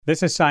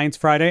This is Science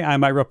Friday.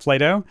 I'm Ira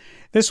Plato.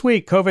 This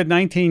week,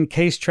 COVID-19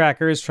 case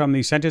trackers from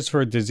the Centers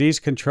for Disease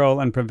Control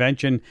and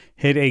Prevention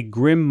hit a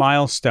grim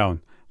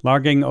milestone,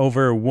 logging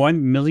over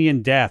 1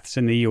 million deaths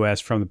in the U.S.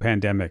 from the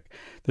pandemic.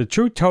 The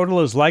true total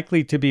is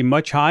likely to be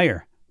much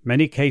higher.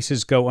 Many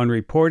cases go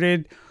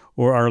unreported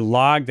or are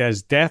logged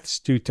as deaths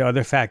due to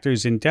other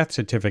factors in death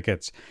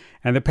certificates.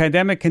 And the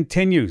pandemic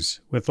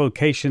continues, with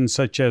locations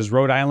such as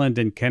Rhode Island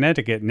and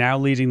Connecticut now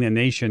leading the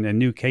nation in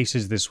new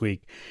cases this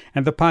week,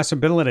 and the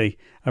possibility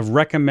of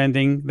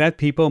recommending that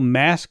people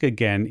mask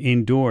again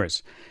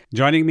indoors.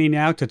 Joining me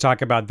now to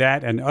talk about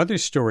that and other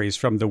stories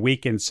from the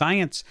week in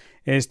science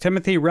is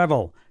Timothy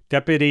Revel,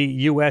 Deputy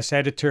U.S.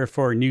 Editor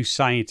for New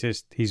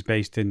Scientist. He's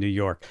based in New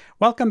York.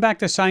 Welcome back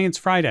to Science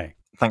Friday.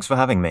 Thanks for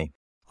having me.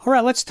 All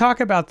right, let's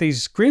talk about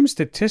these grim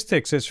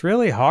statistics. It's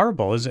really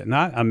horrible, is it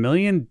not? 1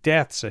 million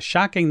deaths, a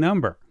shocking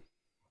number.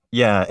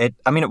 Yeah, it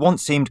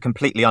once seemed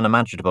completely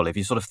unimaginable. If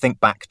you sort of think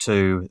back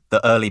to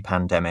the early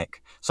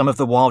pandemic, some of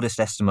the wildest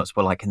estimates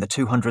were like in the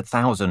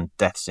 200,000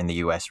 deaths in the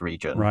US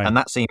region. Right. And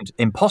that seemed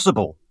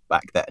impossible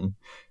back then.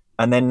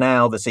 And then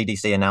now the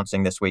CDC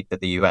announcing this week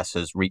that the US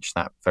has reached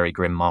that very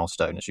grim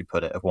milestone, as you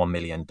put it, of 1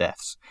 million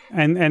deaths.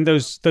 And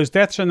those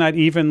deaths are not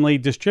evenly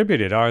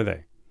distributed, are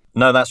they?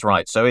 No, that's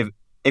right. So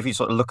if you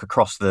sort of look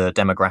across the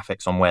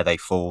demographics on where they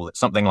fall, it's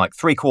something like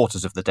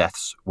 3/4 of the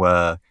deaths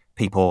were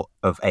people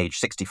of age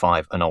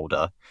 65 and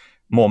older.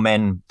 More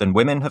men than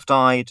women have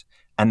died.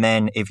 And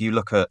then if you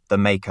look at the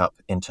makeup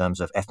in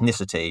terms of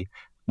ethnicity,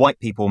 white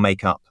people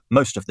make up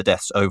most of the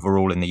deaths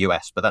overall in the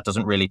US, but that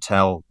doesn't really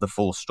tell the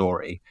full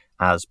story,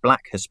 as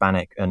Black,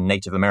 Hispanic and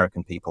Native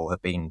American people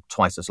have been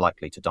twice as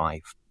likely to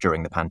die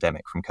during the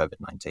pandemic from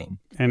COVID-19.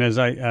 And as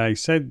I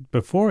said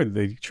before,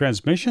 the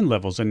transmission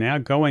levels are now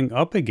going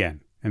up again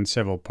in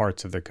several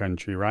parts of the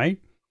country, right?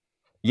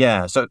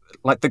 Yeah, so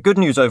the good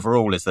news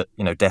overall is that,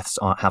 deaths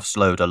have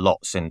slowed a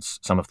lot since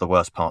some of the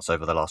worst parts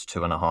over the last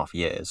 2.5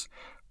 years.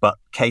 But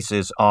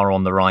cases are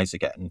on the rise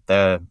again.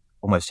 They're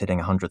almost hitting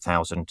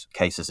 100,000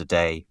 cases a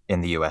day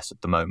in the US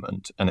at the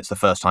moment. And it's the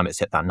first time it's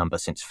hit that number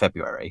since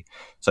February.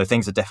 So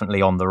things are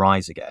definitely on the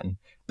rise again.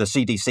 The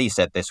CDC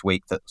said this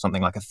week that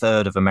something like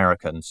 1/3 of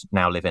Americans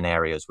now live in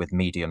areas with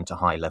medium to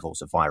high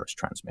levels of virus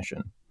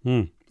transmission.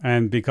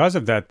 And because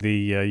of that, the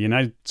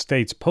United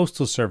States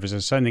Postal Service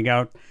is sending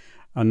out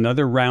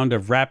another round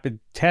of rapid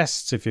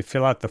tests if you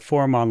fill out the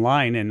form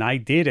online. And I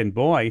did, and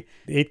boy,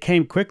 it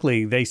came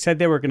quickly. They said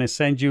they were going to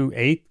send you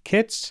 8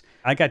 kits.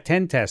 I got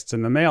 10 tests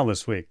in the mail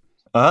this week.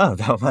 Oh,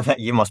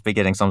 you must be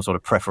getting some sort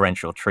of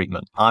preferential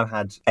treatment. I've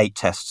had 8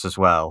 tests as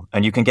well,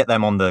 and you can get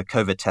them on the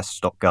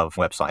covidtests.gov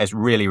website. It's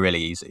really,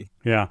 really easy.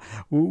 Yeah.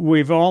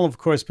 We've all, of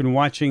course, been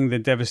watching the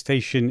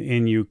devastation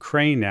in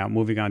Ukraine now,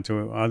 moving on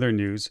to other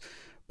news.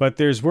 But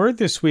there's word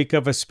this week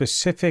of a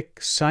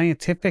specific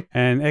scientific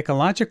and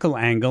ecological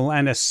angle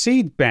and a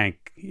seed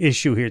bank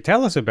issue here.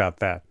 Tell us about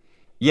that.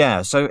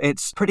 Yeah, so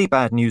it's pretty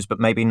bad news, but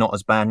maybe not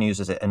as bad news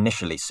as it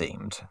initially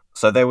seemed.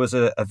 So there was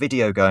a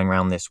video going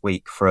around this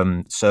week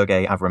from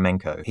Sergei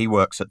Avramenko. He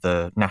works at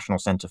the National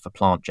Center for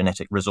Plant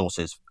Genetic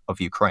Resources of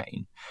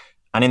Ukraine.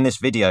 And in this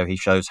video, he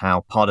shows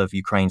how part of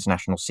Ukraine's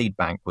national seed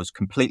bank was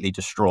completely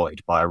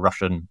destroyed by a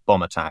Russian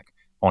bomb attack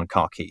on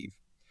Kharkiv.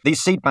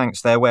 These seed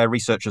banks, they're where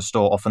researchers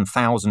store often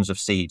thousands of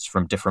seeds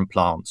from different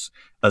plants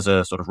as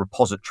a sort of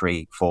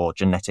repository for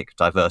genetic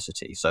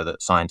diversity so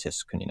that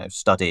scientists can,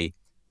 study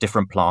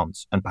different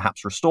plants and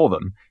perhaps restore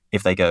them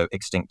if they go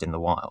extinct in the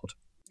wild.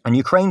 And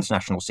Ukraine's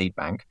national seed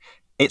bank,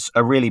 it's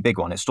a really big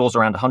one. It stores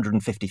around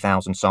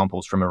 150,000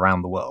 samples from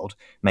around the world,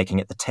 making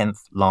it the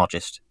 10th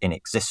largest in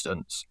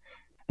existence.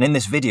 And in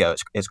this video,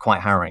 it's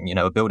quite harrowing.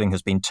 A building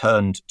has been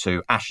turned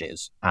to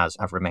ashes, as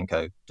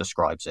Avramenko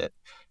describes it,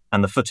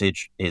 and the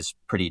footage is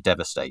pretty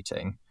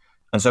devastating.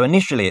 And so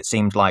initially it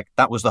seemed like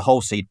that was the whole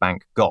seed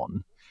bank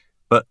gone.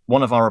 But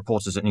one of our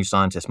reporters at New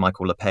Scientist,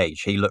 Michael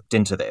LePage, he looked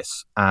into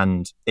this,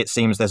 and it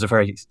seems there's a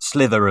very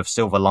slither of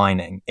silver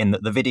lining in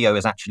that the video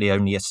is actually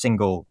only a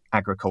single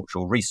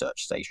agricultural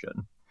research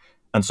station.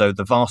 And so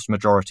the vast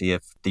majority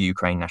of the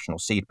Ukraine National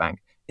Seed Bank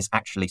is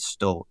actually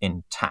still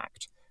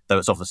intact, though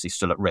it's obviously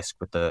still at risk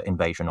with the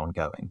invasion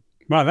ongoing.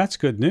 Wow, that's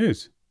good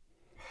news.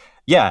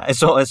 Yeah, it's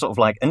sort of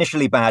like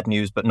initially bad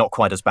news, but not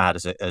quite as bad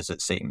as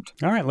it seemed.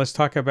 All right, let's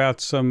talk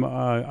about some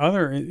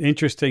other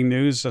interesting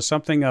news,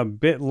 something a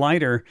bit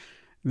lighter.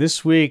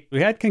 This week,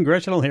 we had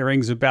congressional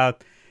hearings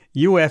about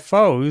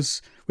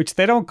UFOs, which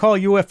they don't call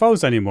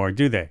UFOs anymore,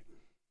 do they?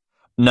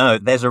 No,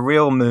 there's a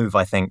real move,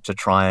 I think, to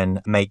try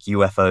and make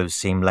UFOs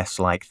seem less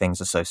like things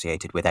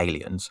associated with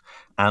aliens.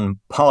 And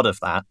part of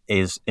that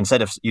is,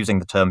 instead of using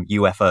the term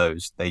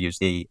UFOs, they use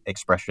the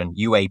expression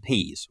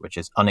UAPs, which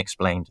is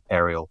unexplained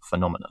aerial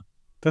phenomena.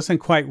 Doesn't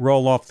quite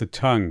roll off the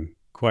tongue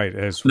quite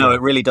as well. No,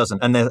 it really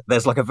doesn't. And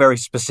there's like a very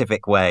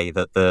specific way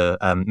that the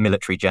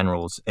military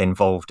generals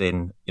involved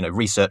in,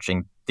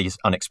 researching these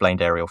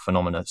unexplained aerial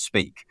phenomena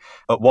speak.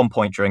 At one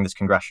point during this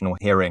congressional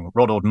hearing,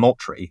 Ronald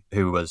Moultrie,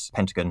 who was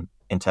Pentagon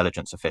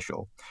intelligence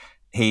official,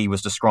 he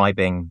was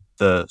describing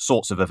the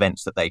sorts of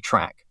events that they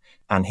track.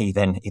 And he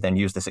then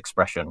used this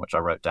expression, which I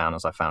wrote down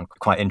as I found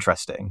quite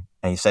interesting.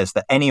 And he says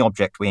that any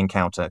object we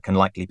encounter can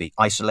likely be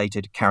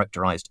isolated,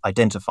 characterized,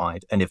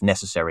 identified, and if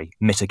necessary,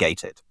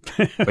 mitigated,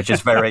 which is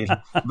very,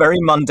 very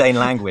mundane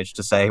language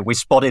to say we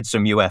spotted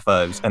some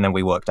UFOs and then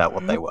we worked out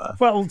what they were.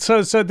 Well,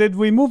 so did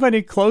we move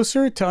any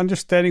closer to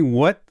understanding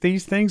what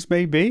these things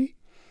may be?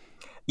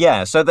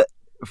 Yeah, so that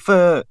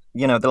for,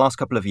 the last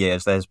couple of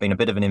years, there's been a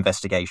bit of an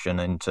investigation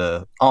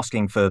into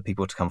asking for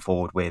people to come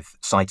forward with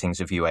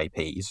sightings of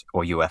UAPs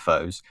or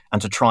UFOs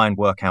and to try and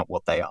work out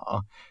what they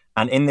are.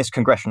 And in this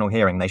congressional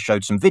hearing, they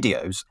showed some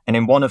videos. And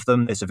in one of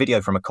them, there's a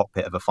video from a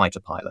cockpit of a fighter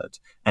pilot.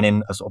 And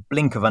in a sort of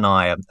blink of an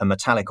eye, a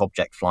metallic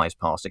object flies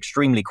past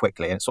extremely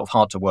quickly. And it's sort of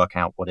hard to work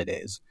out what it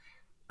is.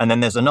 And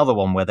then there's another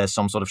one where there's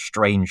some sort of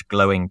strange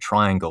glowing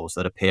triangles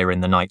that appear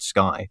in the night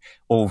sky,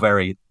 all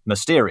very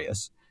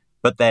mysterious.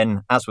 But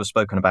then, as was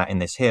spoken about in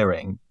this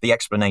hearing, the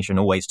explanation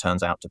always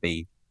turns out to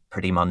be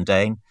pretty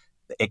mundane.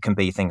 It can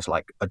be things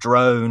like a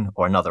drone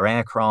or another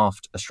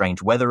aircraft, a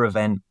strange weather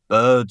event,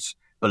 birds,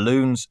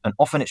 balloons, and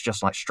often it's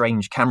just like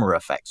strange camera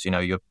effects.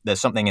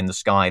 There's something in the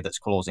sky that's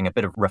causing a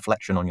bit of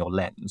reflection on your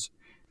lens.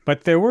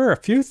 But there were a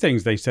few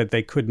things they said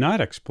they could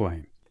not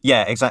explain.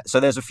 Yeah, exactly. So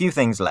there's a few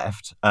things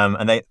left.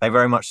 And they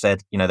very much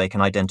said, they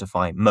can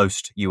identify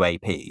most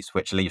UAPs,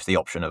 which leaves the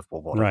option of,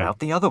 well, what about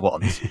the other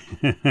ones?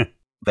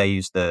 They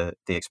use the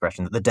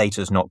expression that the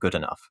data's not good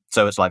enough.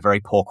 So it's like very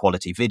poor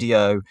quality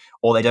video,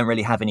 or they don't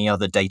really have any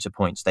other data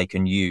points they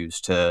can use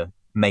to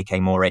make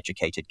a more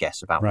educated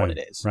guess about what it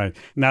is. Right.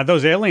 Now,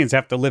 those aliens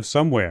have to live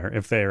somewhere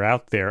if they're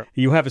out there.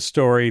 You have a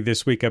story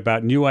this week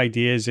about new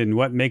ideas in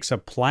what makes a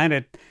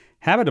planet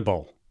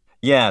habitable.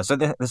 Yeah, so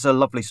there's a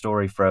lovely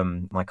story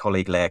from my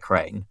colleague Leah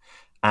Crane,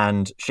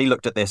 and she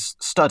looked at this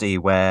study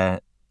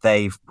where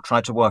they've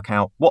tried to work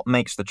out what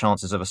makes the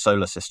chances of a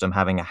solar system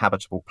having a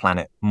habitable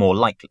planet more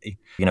likely,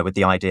 with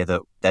the idea that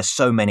there's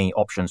so many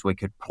options we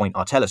could point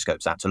our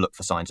telescopes at to look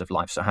for signs of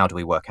life. So how do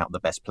we work out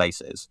the best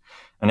places?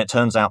 And it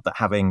turns out that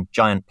having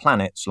giant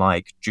planets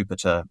like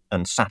Jupiter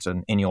and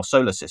Saturn in your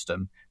solar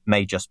system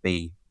may just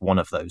be one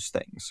of those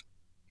things.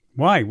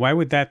 Why? Why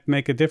would that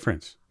make a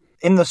difference?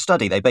 In the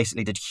study, they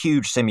basically did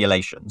huge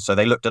simulations. So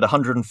they looked at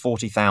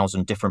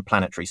 140,000 different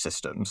planetary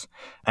systems.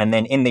 And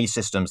then in these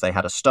systems, they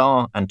had a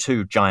star and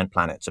two giant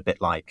planets, a bit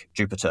like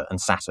Jupiter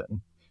and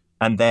Saturn.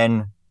 And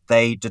then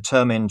they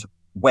determined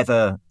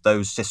whether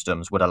those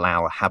systems would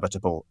allow a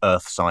habitable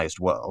Earth-sized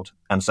world.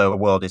 And so a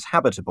world is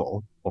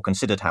habitable, or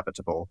considered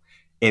habitable,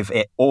 if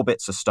it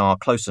orbits a star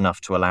close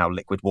enough to allow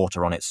liquid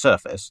water on its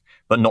surface,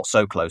 but not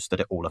so close that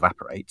it all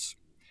evaporates.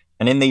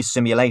 And in these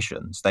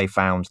simulations, they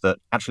found that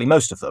actually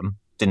most of them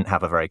didn't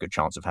have a very good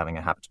chance of having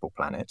a habitable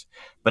planet.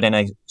 But in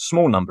a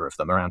small number of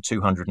them, around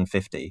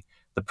 250,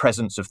 the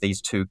presence of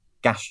these two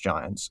gas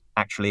giants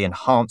actually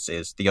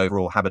enhances the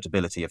overall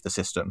habitability of the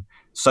system,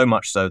 so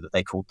much so that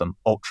they called them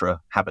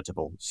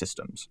ultra-habitable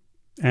systems.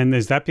 And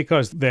is that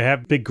because they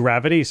have big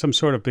gravity,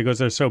 because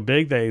they're so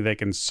big, they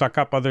can suck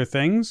up other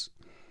things?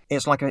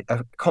 It's like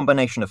a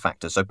combination of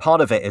factors. So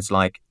part of it is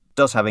like,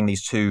 does having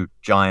these two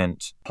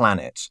giant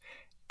planets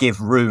give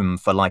room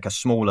for like a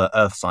smaller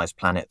Earth-sized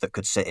planet that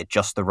could sit at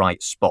just the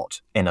right spot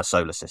in a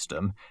solar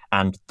system?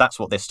 And that's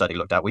what this study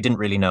looked at. We didn't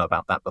really know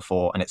about that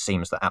before, and it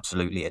seems that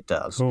absolutely it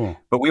does. Cool.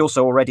 But we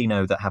also already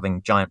know that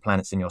having giant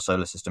planets in your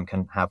solar system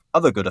can have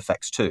other good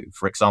effects too.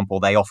 For example,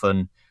 they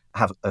often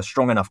have a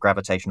strong enough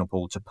gravitational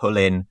pull to pull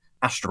in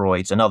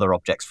asteroids and other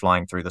objects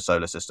flying through the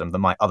solar system that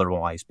might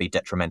otherwise be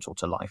detrimental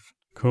to life.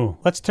 Cool.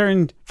 Let's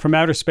turn from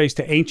outer space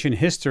to ancient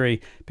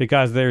history,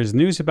 because there's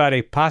news about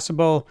a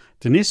possible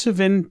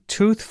Denisovan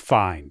tooth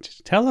find.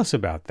 Tell us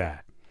about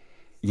that.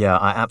 Yeah,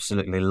 I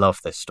absolutely love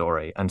this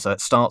story. And so it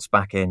starts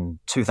back in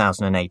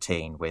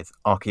 2018 with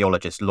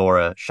archaeologist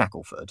Laura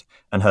Shackelford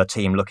and her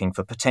team looking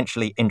for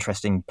potentially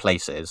interesting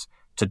places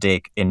to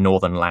dig in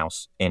northern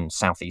Laos in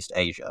Southeast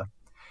Asia.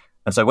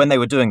 And so when they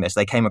were doing this,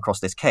 they came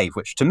across this cave,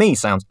 which to me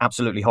sounds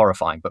absolutely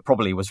horrifying, but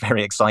probably was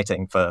very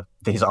exciting for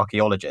these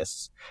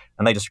archaeologists.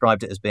 And they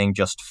described it as being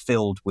just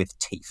filled with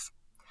teeth.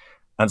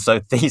 And so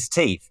these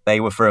teeth,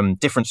 they were from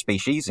different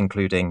species,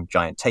 including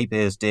giant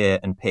tapirs, deer,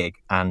 and pig.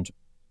 And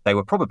they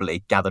were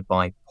probably gathered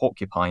by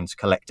porcupines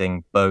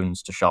collecting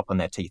bones to sharpen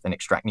their teeth and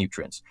extract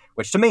nutrients,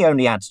 which to me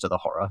only adds to the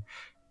horror.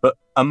 But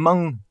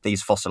among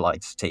these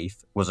fossilized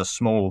teeth was a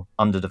small,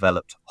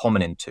 underdeveloped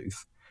hominin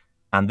tooth.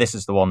 And this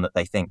is the one that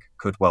they think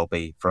could well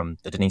be from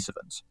the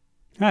Denisovans.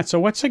 So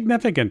what's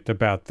significant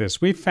about this?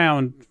 We've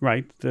found,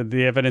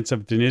 the evidence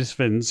of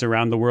Denisovans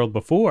around the world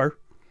before.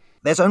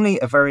 There's only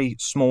a very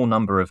small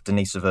number of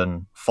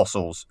Denisovan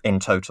fossils in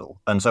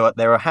total. And so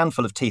there are a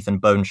handful of teeth and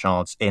bone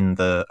shards in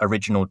the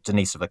original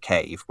Denisova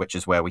cave, which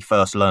is where we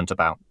first learnt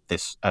about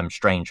this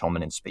strange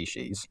hominin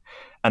species.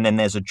 And then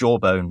there's a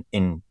jawbone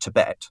in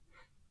Tibet.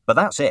 But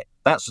that's it.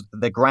 That's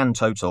the grand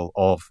total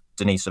of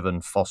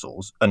Denisovan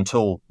fossils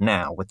until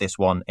now, with this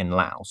one in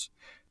Laos.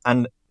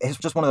 And it's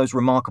just one of those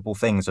remarkable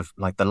things of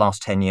like the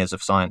last 10 years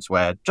of science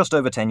where just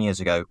over 10 years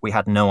ago, we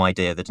had no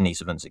idea the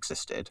Denisovans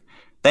existed.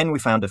 Then we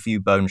found a few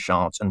bone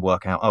shards and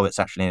work out, it's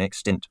actually an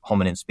extinct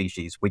hominin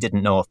species we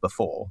didn't know of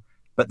before.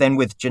 But then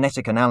with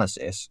genetic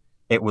analysis,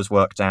 it was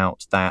worked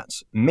out that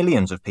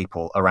millions of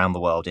people around the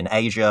world in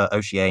Asia,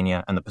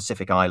 Oceania, and the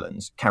Pacific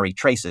Islands carry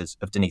traces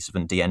of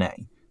Denisovan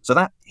DNA. So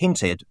that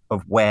hinted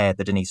of where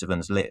the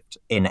Denisovans lived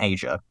in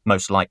Asia,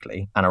 most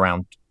likely, and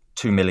around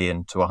 2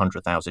 million to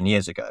 100,000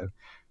 years ago.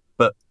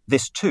 But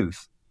this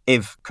tooth,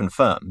 if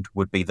confirmed,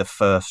 would be the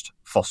first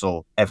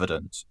fossil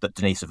evidence that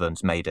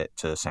Denisovans made it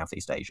to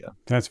Southeast Asia.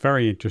 That's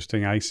very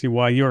interesting. I see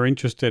why you're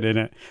interested in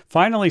it.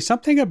 Finally,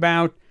 something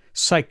about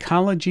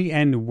psychology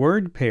and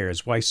word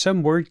pairs, why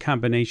some word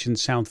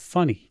combinations sound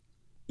funny.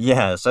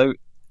 Yeah, so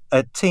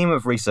a team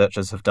of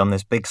researchers have done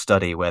this big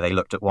study where they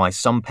looked at why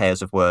some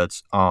pairs of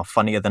words are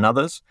funnier than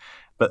others.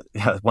 But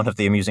one of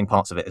the amusing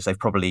parts of it is they've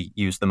probably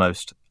used the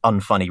most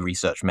unfunny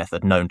research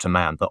method known to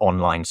man, the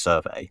online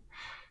survey.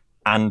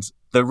 And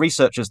the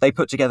researchers, they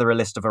put together a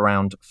list of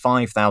around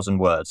 5,000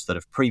 words that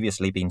have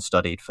previously been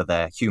studied for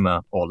their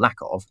humour or lack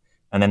of,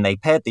 and then they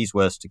paired these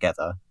words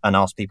together and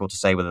asked people to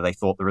say whether they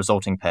thought the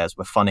resulting pairs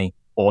were funny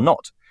or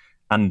not.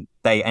 And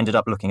they ended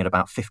up looking at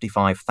about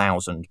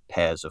 55,000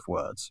 pairs of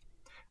words.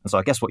 And so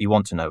I guess what you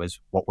want to know is,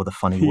 what were the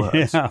funny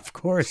words? Yeah, of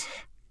course.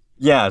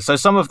 Yeah, so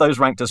some of those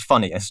ranked as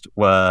funniest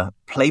were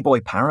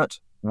Playboy Parrot,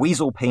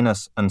 Weasel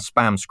Penis, and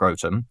Spam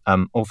Scrotum,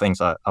 all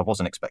things I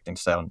wasn't expecting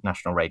to say on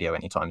national radio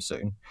anytime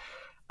soon.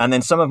 And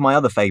then some of my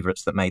other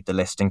favourites that made the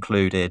list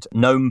included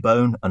Gnome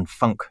Bone and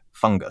Funk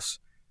Fungus.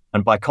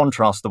 And by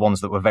contrast, the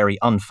ones that were very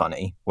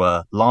unfunny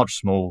were Large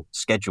Small,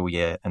 Schedule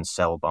Year, and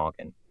Cell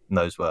Bargain. And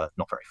those were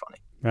not very funny.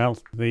 Well,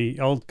 the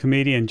old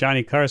comedian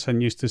Johnny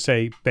Carson used to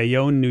say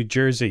Bayonne, New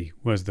Jersey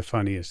was the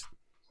funniest.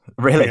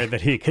 Really?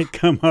 That he could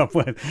come up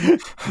with.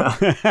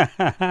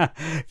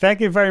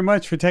 Thank you very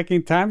much for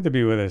taking time to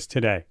be with us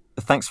today.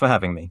 Thanks for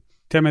having me.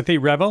 Timothy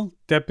Revel,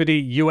 Deputy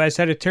U.S.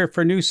 Editor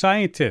for New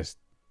Scientist.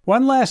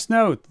 One last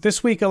note.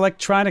 This week,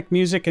 electronic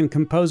music and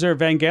composer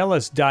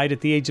Vangelis died at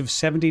the age of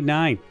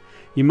 79.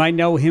 You might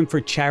know him for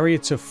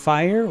Chariots of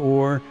Fire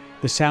or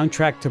the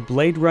soundtrack to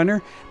Blade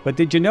Runner, but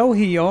did you know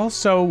he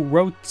also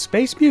wrote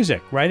space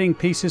music, writing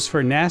pieces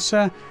for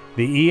NASA,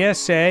 the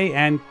ESA,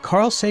 and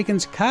Carl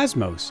Sagan's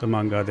Cosmos,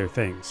 among other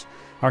things?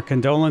 Our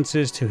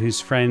condolences to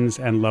his friends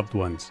and loved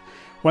ones.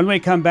 When we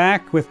come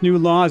back with new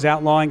laws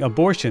outlawing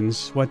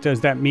abortions, what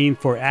does that mean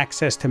for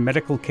access to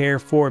medical care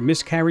for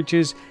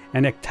miscarriages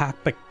and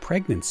ectopic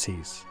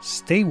pregnancies?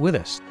 Stay with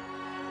us.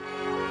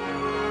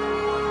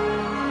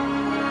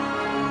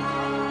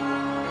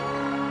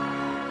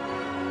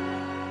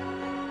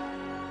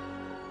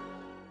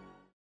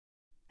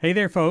 Hey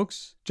there,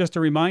 folks. Just a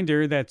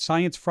reminder that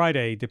Science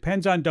Friday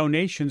depends on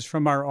donations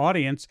from our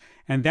audience,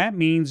 and that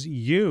means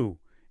you.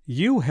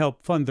 You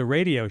help fund the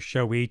radio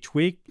show each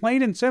week,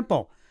 plain and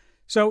simple.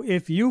 So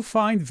if you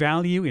find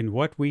value in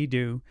what we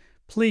do,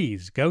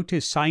 please go to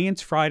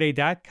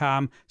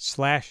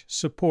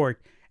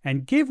sciencefriday.com/support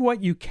and give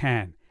what you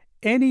can.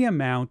 Any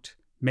amount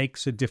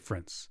makes a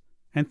difference.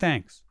 And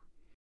thanks.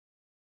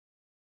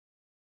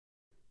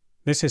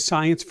 This is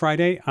Science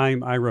Friday.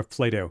 I'm Ira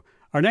Flato.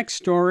 Our next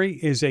story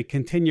is a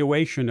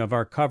continuation of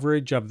our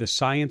coverage of the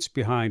science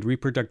behind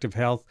reproductive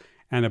health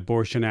and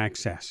abortion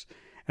access.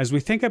 As we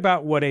think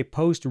about what a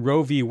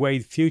post-Roe v.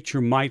 Wade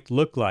future might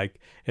look like,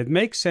 it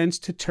makes sense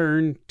to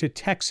turn to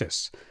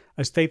Texas,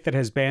 a state that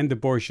has banned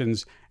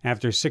abortions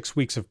after 6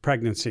 weeks of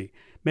pregnancy,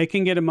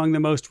 making it among the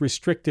most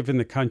restrictive in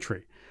the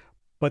country.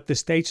 But the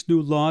state's new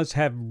laws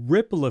have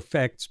ripple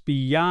effects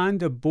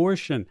beyond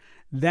abortion.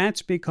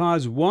 That's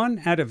because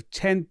 1 out of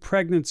 10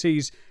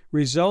 pregnancies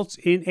results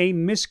in a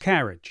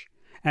miscarriage.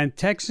 And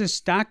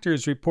Texas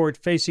doctors report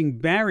facing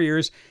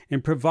barriers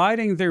in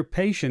providing their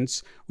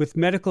patients with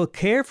medical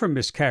care for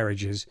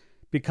miscarriages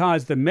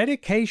because the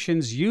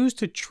medications used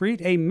to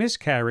treat a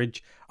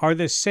miscarriage are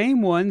the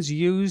same ones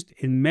used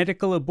in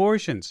medical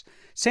abortions.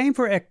 Same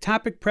for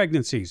ectopic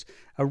pregnancies,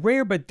 a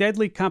rare but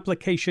deadly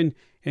complication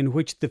in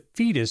which the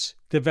fetus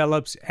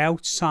develops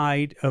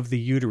outside of the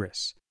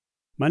uterus.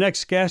 My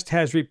next guest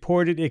has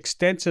reported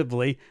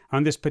extensively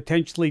on this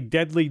potentially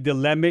deadly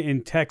dilemma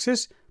in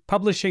Texas,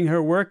 publishing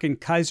her work in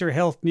Kaiser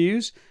Health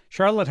News.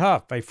 Charlotte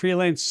Huff, a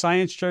freelance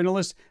science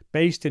journalist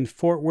based in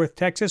Fort Worth,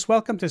 Texas.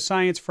 Welcome to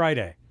Science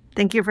Friday.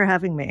 Thank you for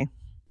having me.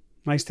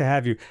 Nice to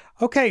have you.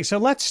 Okay, so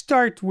let's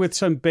start with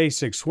some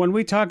basics. When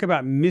we talk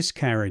about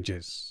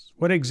miscarriages,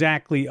 what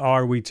exactly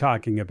are we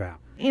talking about?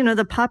 You know,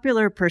 the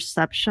popular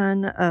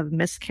perception of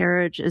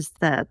miscarriage is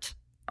that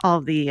all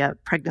the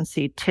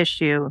pregnancy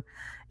tissue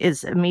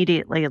is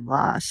immediately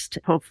lost,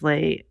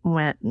 hopefully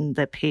when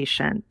the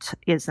patient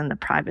is in the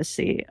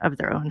privacy of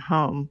their own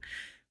home.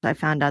 I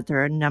found out there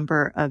are a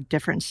number of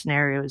different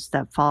scenarios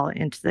that fall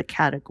into the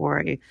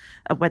category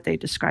of what they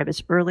describe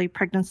as early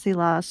pregnancy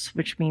loss,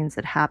 which means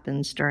it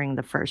happens during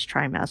the first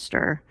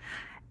trimester.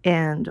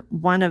 And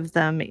one of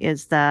them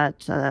is that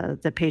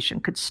the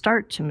patient could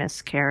start to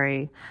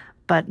miscarry,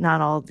 but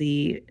not all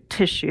the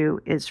tissue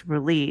is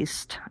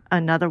released.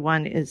 Another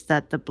one is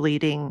that the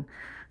bleeding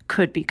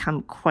could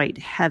become quite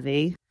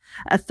heavy.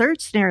 A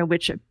third scenario,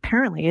 which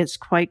apparently is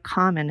quite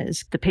common,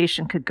 is the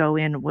patient could go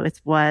in with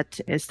what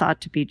is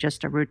thought to be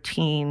just a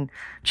routine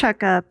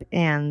checkup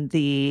and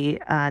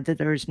that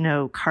there's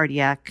no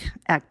cardiac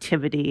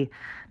activity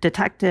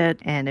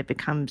detected, and it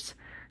becomes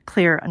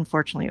clear,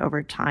 unfortunately,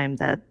 over time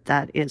that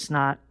that is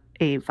not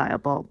a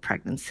viable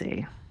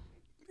pregnancy.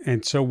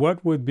 And so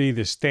what would be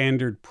the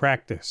standard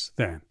practice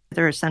then?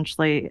 There are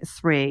essentially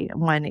three.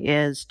 One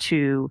is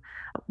to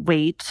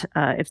wait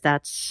if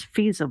that's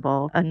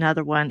feasible.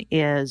 Another one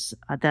is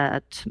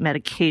that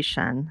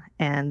medication.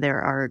 And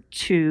there are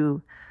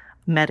two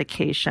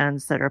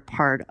medications that are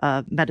part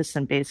of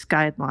medicine-based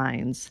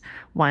guidelines.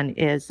 One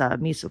is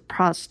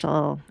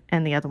misoprostol,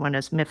 and the other one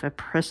is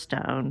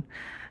mifepristone.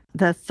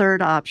 The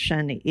third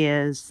option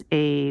is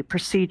a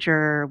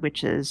procedure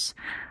which is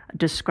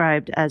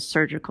described as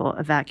surgical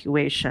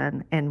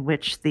evacuation, in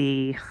which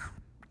the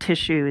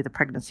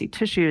pregnancy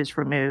tissue is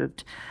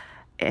removed.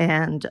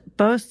 And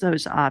both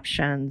those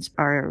options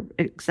are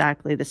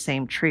exactly the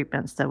same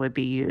treatments that would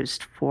be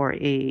used for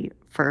a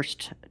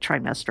first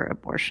trimester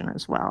abortion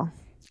as well.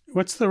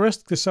 What's the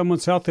risk to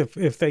someone's health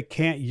if they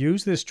can't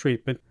use this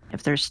treatment?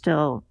 If there's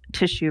still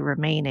tissue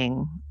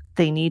remaining,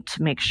 they need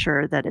to make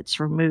sure that it's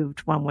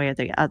removed one way or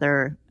the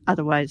other.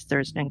 Otherwise,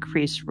 there's an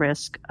increased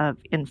risk of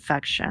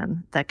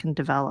infection that can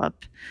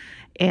develop.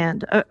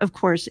 And of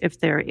course, if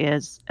there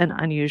is an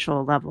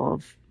unusual level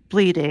of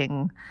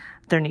bleeding,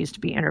 there needs to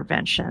be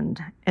intervention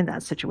in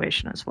that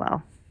situation as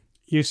well.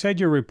 You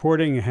said your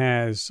reporting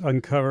has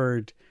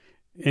uncovered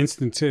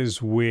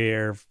instances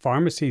where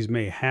pharmacies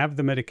may have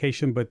the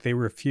medication, but they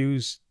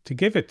refuse to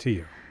give it to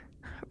you.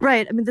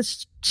 Right. I mean,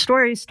 this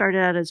story started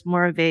out as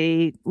more of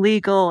a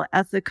legal,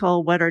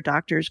 ethical, what are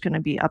doctors going to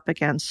be up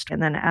against?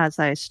 And then as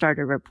I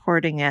started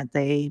reporting it,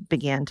 they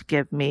began to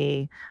give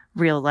me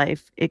real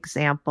life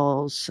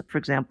examples. For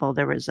example,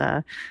 there was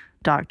a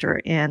doctor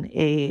in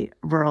a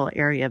rural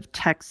area of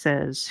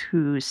Texas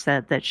who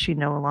said that she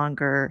no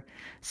longer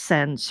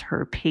sends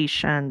her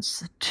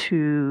patients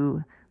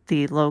to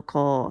the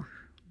local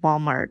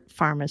Walmart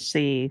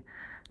pharmacy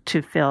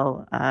to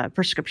fill a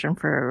prescription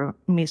for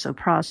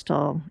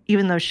misoprostol,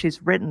 even though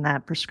she's written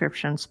that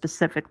prescription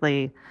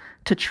specifically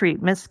to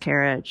treat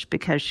miscarriage,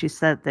 because she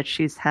said that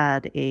she's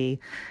had a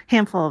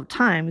handful of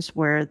times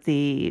where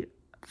the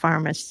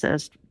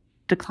pharmacist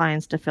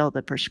declines to fill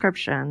the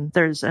prescription.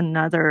 There's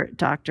another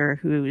doctor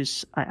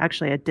who's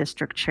actually a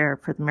district chair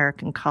for the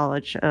American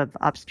College of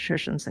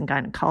Obstetricians and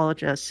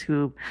Gynecologists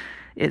who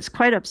is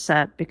quite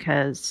upset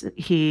because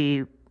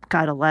he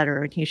got a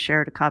letter and he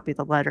shared a copy of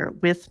the letter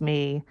with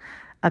me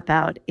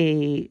about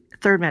a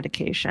third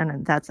medication,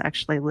 and that's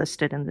actually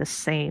listed in this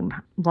same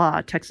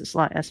law, Texas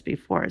Law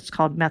SB4. It's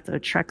called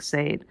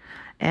methotrexate,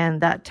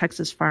 and that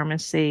Texas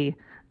pharmacy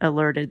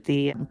alerted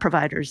the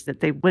providers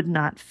that they would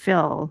not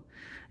fill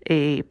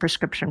a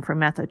prescription for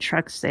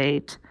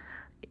methotrexate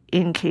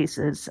in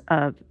cases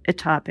of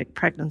ectopic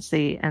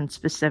pregnancy, and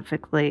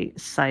specifically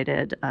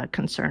cited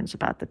concerns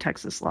about the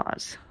Texas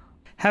laws.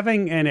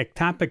 Having an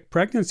ectopic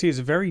pregnancy is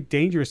a very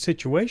dangerous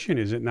situation,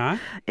 is it not?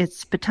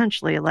 It's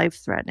potentially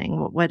life-threatening.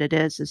 What it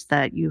is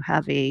that you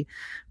have a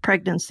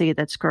pregnancy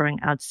that's growing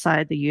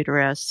outside the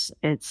uterus.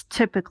 It's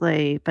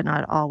typically, but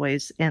not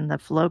always, in the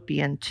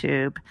fallopian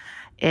tube.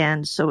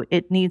 And so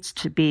it needs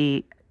to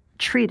be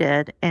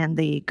treated, and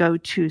the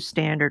go-to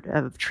standard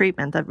of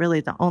treatment, that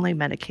really the only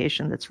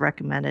medication that's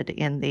recommended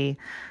in the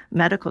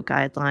medical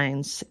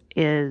guidelines,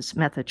 is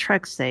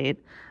methotrexate.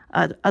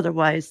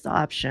 Otherwise, the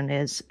option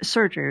is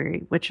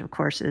surgery, which, of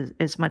course,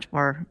 is much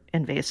more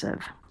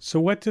invasive. So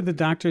what do the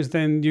doctors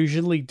then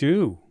usually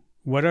do?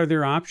 What are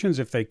their options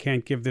if they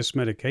can't give this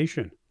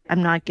medication?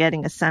 I'm not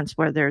getting a sense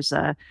where there's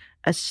a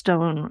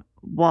stone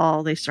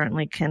wall. They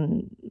certainly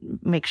can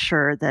make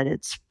sure that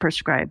it's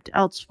prescribed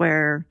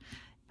elsewhere.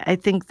 I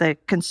think the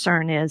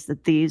concern is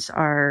that these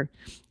are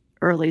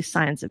early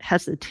signs of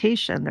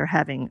hesitation. They're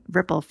having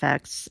ripple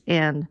effects.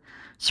 And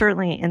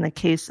certainly in the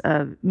case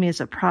of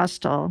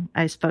misoprostol,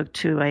 I spoke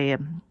to a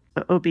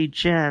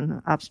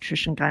OB-GYN,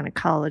 obstetrician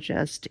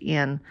gynecologist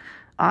in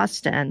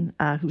Austin,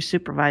 who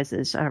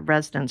supervises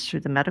residents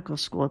through the medical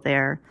school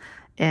there.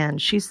 And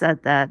she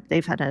said that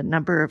they've had a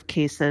number of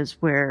cases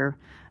where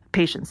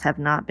patients have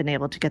not been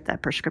able to get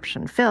that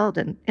prescription filled.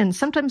 And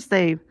sometimes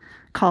they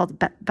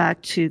called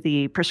back to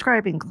the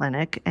prescribing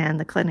clinic and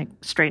the clinic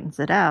straightens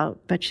it out.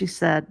 But she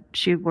said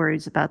she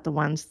worries about the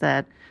ones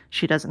that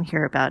she doesn't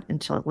hear about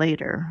until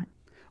later.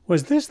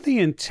 Was this the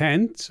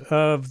intent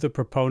of the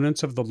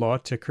proponents of the law,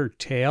 to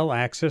curtail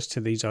access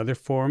to these other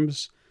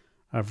forms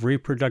of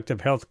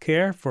reproductive health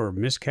care for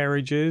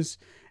miscarriages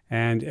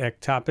and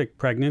ectopic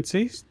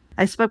pregnancies?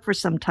 I spoke for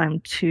some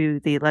time to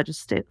the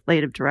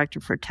legislative director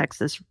for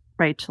Texas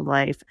Right to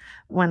Life.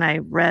 When I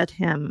read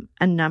him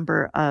a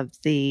number of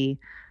the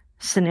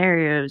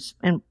scenarios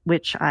in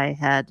which I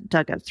had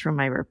dug up through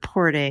my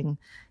reporting,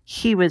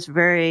 he was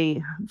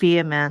very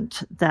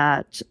vehement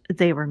that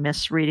they were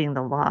misreading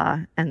the law,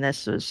 and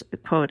this was,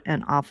 quote,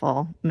 an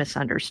awful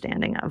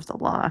misunderstanding of the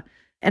law.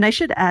 And I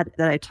should add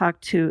that I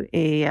talked to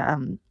a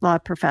law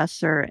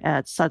professor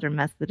at Southern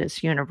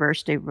Methodist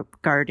University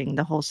regarding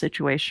the whole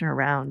situation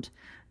around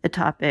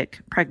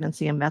ectopic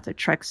pregnancy and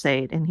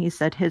methotrexate. And he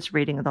said his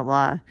reading of the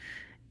law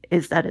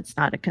is that it's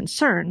not a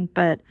concern,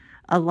 but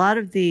a lot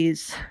of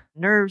these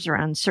nerves or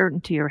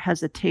uncertainty or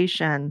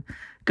hesitation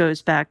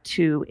goes back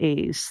to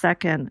a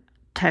second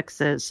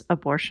Texas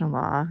abortion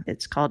law.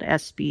 It's called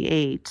SB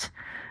 8,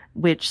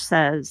 which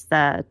says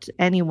that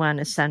anyone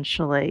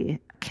essentially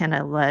can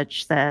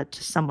allege that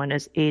someone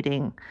is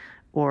aiding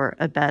or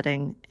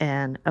abetting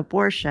an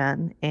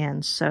abortion.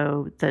 And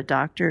so the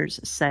doctors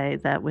say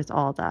that with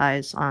all the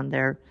eyes on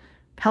their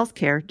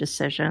healthcare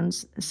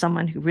decisions,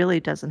 someone who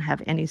really doesn't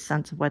have any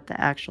sense of what the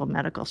actual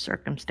medical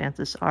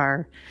circumstances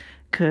are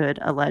could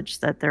allege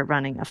that they're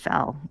running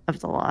afoul of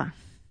the law.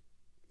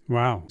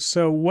 Wow.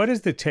 So what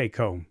is the take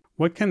home?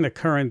 What can the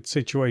current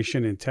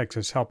situation in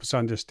Texas help us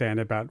understand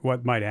about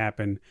what might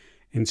happen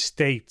in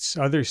states,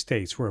 other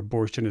states where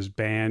abortion is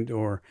banned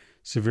or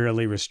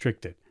severely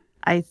restricted?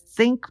 I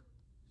think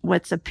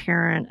what's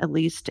apparent, at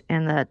least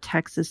in the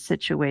Texas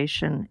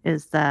situation,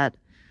 is that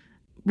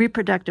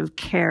reproductive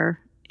care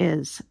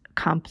is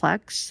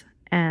complex,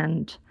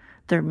 and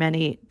there are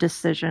many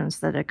decisions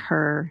that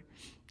occur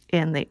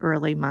in the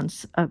early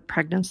months of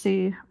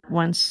pregnancy.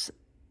 Once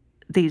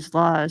these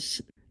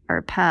laws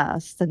are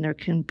passed, then there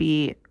can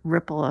be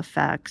ripple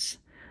effects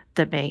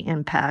that may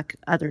impact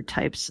other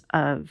types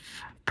of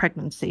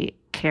pregnancy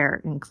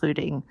care,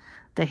 including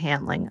the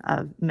handling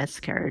of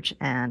miscarriage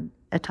and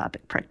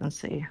ectopic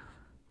pregnancy.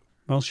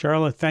 Well,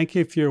 Charlotte, thank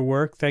you for your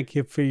work. Thank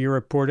you for your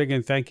reporting,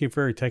 and thank you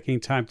for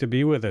taking time to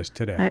be with us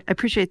today. I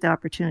appreciate the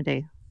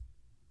opportunity.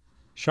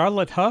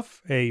 Charlotte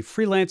Huff, a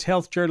freelance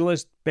health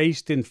journalist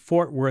based in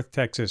Fort Worth,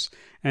 Texas.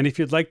 And if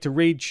you'd like to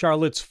read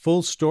Charlotte's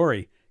full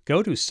story,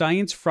 go to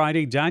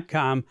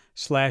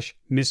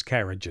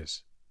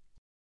sciencefriday.com/miscarriages.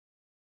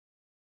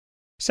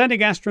 Sending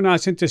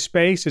astronauts into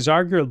space is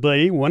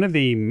arguably one of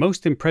the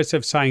most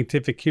impressive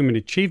scientific human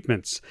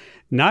achievements.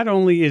 Not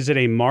only is it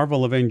a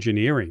marvel of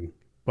engineering,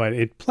 but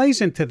it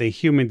plays into the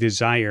human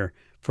desire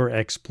for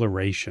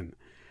exploration.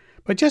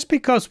 But just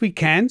because we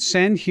can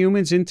send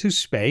humans into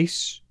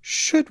space,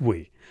 should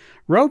we?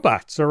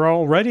 Robots are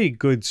already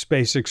good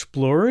space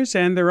explorers,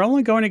 and they're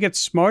only going to get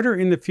smarter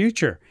in the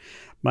future.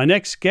 My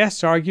next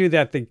guests argue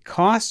that the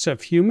costs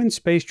of human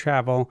space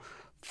travel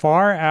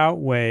far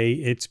outweigh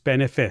its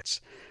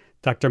benefits.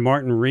 Dr.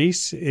 Martin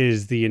Rees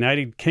is the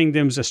United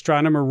Kingdom's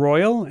Astronomer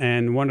Royal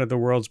and one of the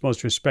world's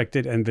most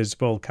respected and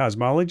visible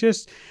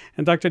cosmologists.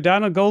 And Dr.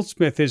 Donald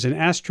Goldsmith is an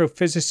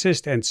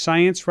astrophysicist and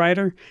science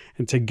writer.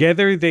 And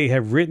together they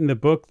have written the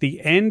book,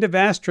 The End of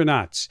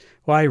Astronauts,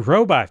 Why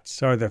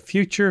Robots Are the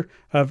Future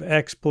of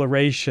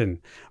Exploration.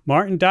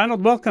 Martin,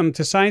 Donald, welcome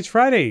to Science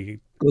Friday.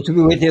 Good to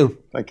be with you.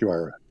 Thank you,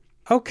 Ira.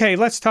 Okay,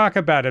 let's talk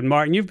about it,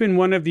 Martin. You've been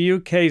one of the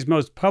UK's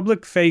most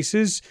public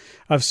faces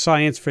of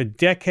science for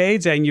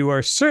decades, and you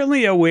are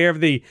certainly aware of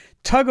the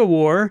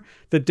tug-of-war,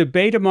 the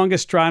debate among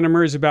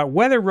astronomers about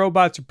whether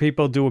robots or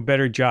people do a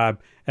better job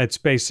at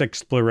space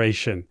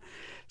exploration.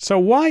 So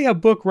why a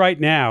book right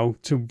now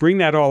to bring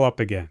that all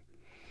up again?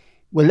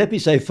 Well, let me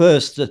say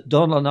first that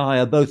Don and I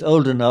are both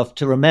old enough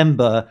to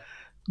remember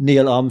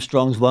Neil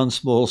Armstrong's One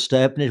Small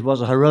Step, and it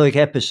was a heroic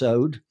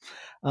episode.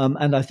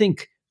 And I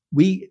think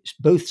we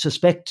both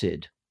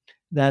suspected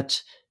that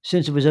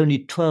since it was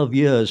only 12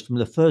 years from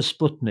the first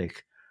Sputnik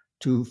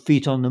to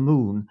feet on the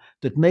moon,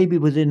 that maybe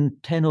within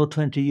 10 or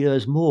 20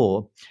 years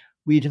more,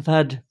 we'd have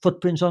had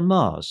footprints on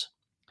Mars.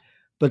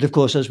 But of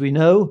course, as we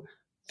know,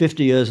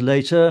 50 years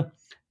later,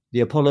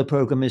 the Apollo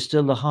program is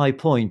still the high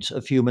point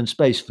of human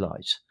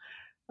spaceflight.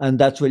 And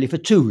that's really for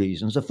two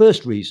reasons. The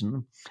first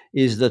reason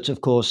is that,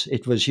 of course,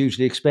 it was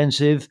hugely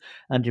expensive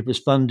and it was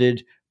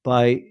funded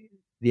by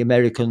the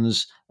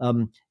Americans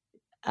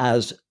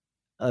as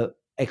an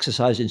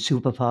exercise in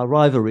superpower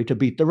rivalry to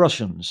beat the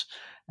Russians.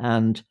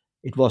 And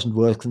it wasn't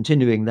worth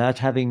continuing that,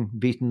 having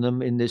beaten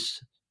them in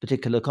this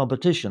particular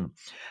competition.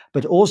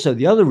 But also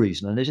the other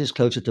reason, and this is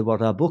closer to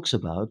what our book's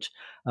about,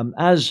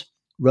 as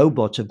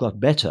robots have got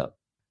better,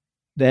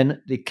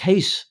 then the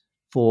case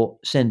for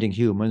sending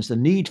humans, the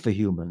need for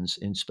humans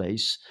in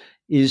space,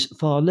 is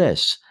far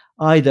less,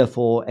 either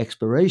for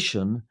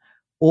exploration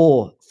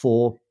or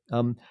for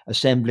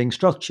assembling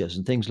structures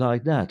and things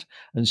like that.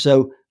 And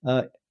so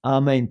our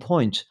main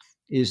point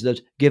is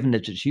that given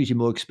that it's usually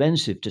more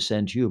expensive to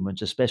send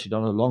humans, especially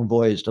on a long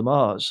voyage to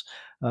Mars,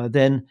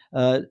 then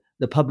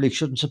the public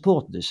shouldn't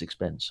support this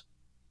expense.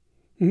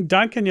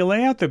 Don, can you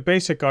lay out the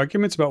basic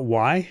arguments about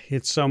why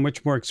it's so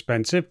much more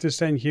expensive to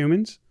send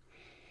humans?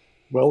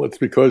 Well, it's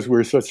because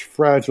we're such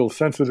fragile,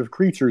 sensitive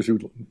creatures who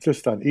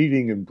insist on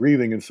eating and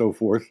breathing and so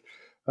forth,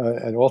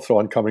 and also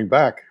on coming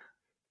back.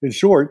 In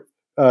short,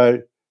 a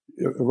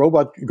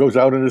robot goes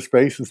out into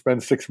space and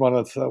spends 6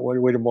 months on the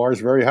way to Mars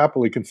very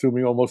happily,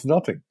 consuming almost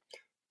nothing.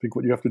 Think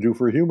what you have to do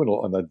for a human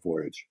on that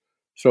voyage.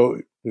 So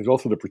there's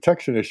also the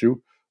protection issue,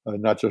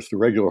 not just the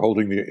regular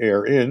holding the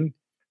air in,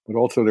 but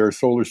also there are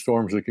solar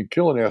storms that can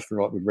kill an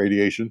astronaut with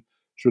radiation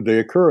should they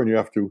occur. And you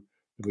have to,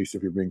 at least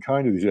if you're being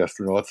kind to these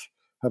astronauts,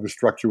 have a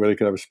structure where they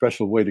can have a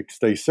special way to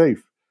stay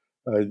safe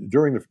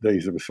during the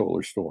days of a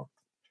solar storm.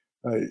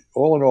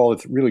 All in all,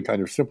 it's really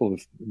kind of simple.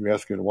 You're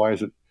asking, why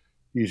is it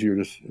easier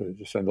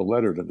to send a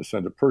letter than to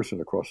send a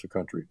person across the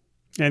country?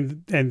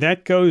 And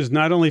that goes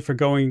not only for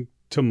going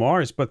to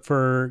Mars, but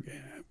for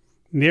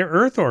near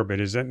Earth orbit.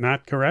 Is that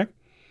not correct?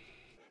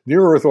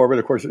 Near Earth orbit,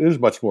 of course, is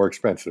much more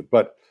expensive.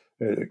 But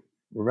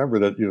remember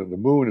that the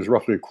moon is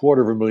roughly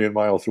 250,000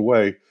 miles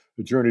away.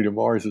 The journey to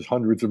Mars is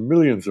hundreds of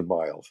millions of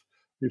miles.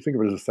 You think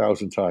of it as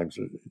 1,000 times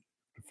the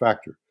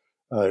factor.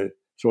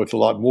 So it's a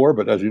lot more.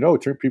 But as you know,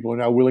 people are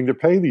now willing to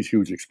pay these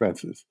huge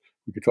expenses.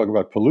 We could talk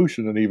about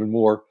pollution and even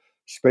more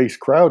space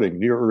crowding.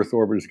 Near Earth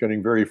orbit is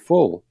getting very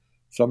full.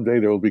 Someday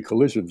there will be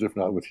collisions, if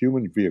not with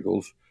human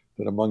vehicles,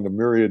 then among the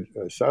myriad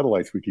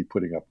satellites we keep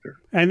putting up there.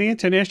 And the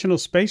International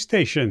Space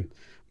Station,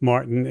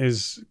 Martin,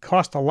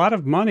 cost a lot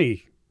of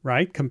money,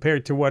 right,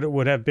 compared to what it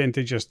would have been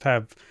to just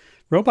have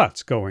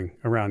robots going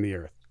around the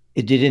Earth.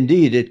 It did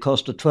indeed. It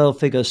cost a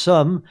 12-figure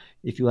sum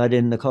if you add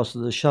in the cost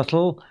of the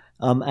shuttle,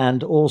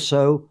 and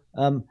also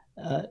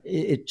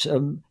it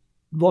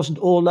wasn't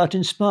all that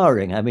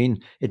inspiring. I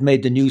mean, it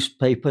made the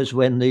newspapers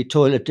when the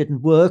toilet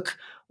didn't work,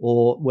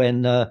 or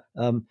when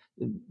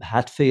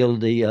Hatfield,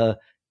 the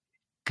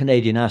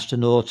Canadian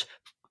astronaut,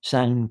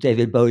 sang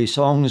David Bowie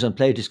songs and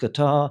played his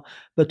guitar.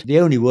 But the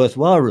only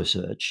worthwhile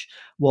research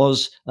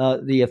was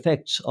the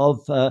effects of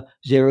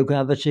zero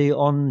gravity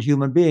on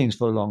human beings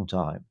for a long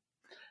time.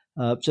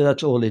 So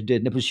that's all it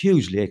did, and it was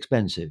hugely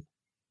expensive.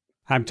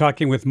 I'm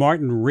talking with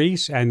Martin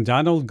Rees and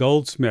Donald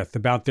Goldsmith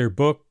about their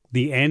book,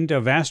 The End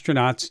of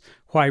Astronauts,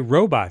 Why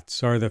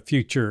Robots Are the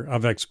Future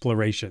of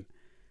Exploration.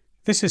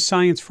 This is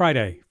Science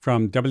Friday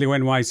from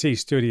WNYC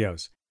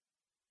Studios.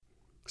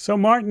 So,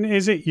 Martin,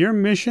 is it your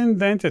mission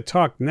then to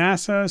talk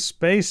NASA,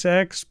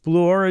 SpaceX,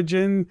 Blue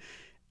Origin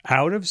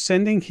out of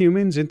sending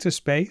humans into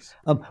space?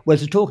 Well,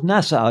 to talk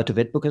NASA out of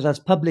it, because that's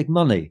public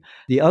money.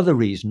 The other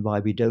reason why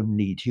we don't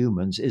need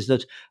humans is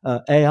that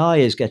AI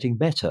is getting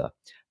better.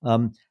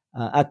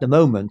 At the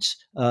moment,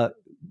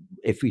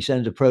 if we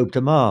send a probe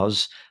to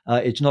Mars,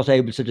 it's not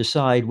able to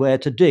decide where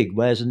to dig,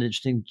 where's an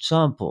interesting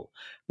sample.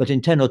 But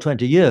in 10 or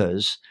 20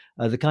 years,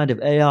 the kind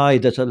of AI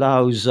that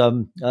allows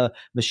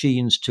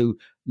machines to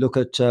look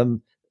at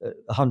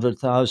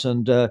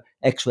 100,000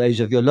 X-rays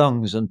of your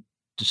lungs and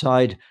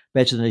decide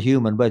better than a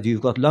human whether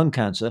you've got lung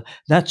cancer,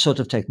 that sort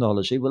of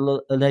technology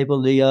will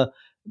enable the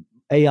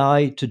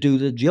AI to do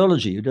the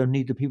geology. You don't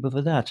need the people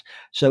for that.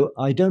 So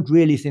I don't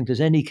really think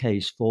there's any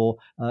case for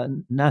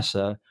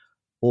NASA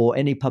or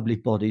any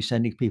public body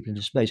sending people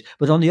into space.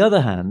 But on the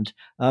other hand,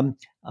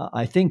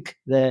 I think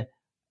I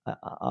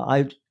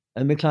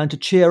am inclined to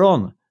cheer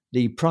on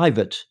the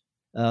private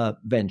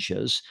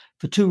ventures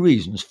for two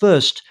reasons.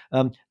 First,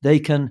 they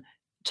can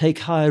take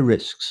higher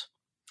risks.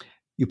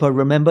 You probably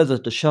remember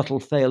that the shuttle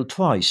failed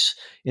twice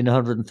in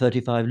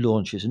 135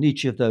 launches, and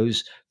each of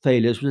those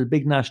failures was a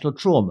big national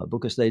trauma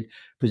because they'd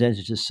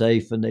presented as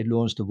safe and they'd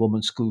launched a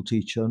woman school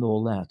teacher and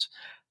all that.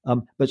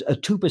 But a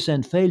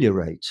 2% failure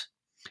rate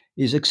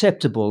is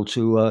acceptable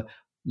to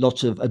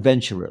lots of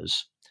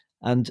adventurers.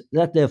 And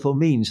that therefore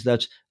means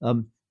that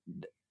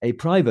a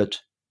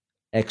private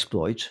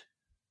exploit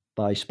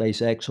by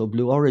SpaceX or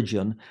Blue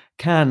Origin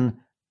can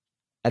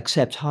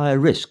accept higher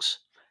risks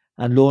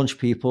and launch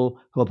people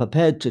who are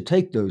prepared to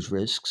take those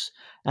risks,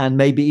 and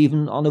maybe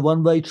even on a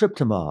one-way trip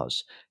to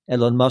Mars.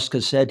 Elon Musk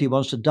has said he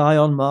wants to die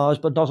on Mars,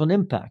 but not on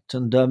impact.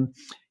 And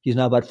he's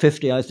now about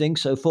 50, I think,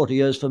 so 40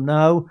 years from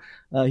now,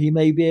 he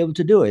may be able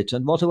to do it.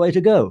 And what a way to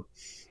go.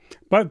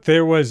 But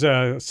there was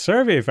a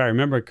survey, if I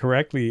remember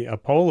correctly, a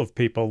poll of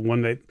people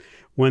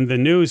when the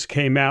news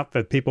came out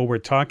that people were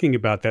talking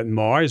about that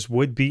Mars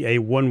would be a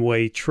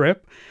one-way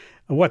trip.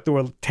 There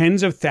were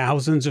tens of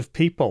thousands of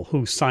people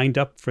who signed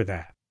up for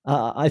that.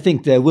 I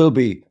think there will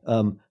be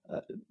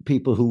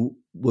people who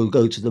will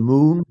go to the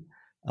moon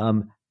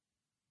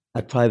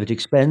at private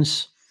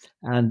expense,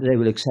 and they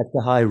will accept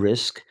the high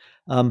risk.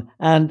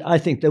 And I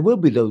think there will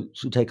be those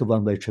who take a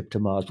one-way trip to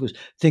Mars. Because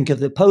think of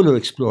the polar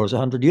explorers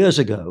 100 years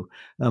ago,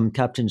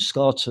 Captain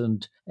Scott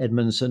and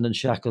Edmondson and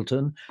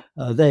Shackleton.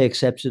 They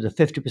accepted a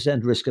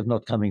 50% risk of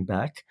not coming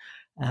back,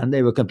 and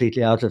they were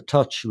completely out of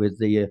touch with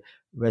the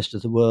rest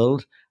of the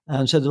world.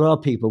 And so there are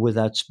people with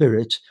that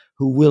spirit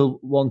who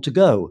will want to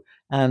go.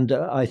 And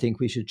I think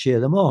we should cheer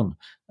them on.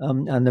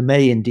 And there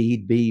may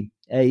indeed be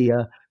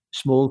a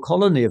small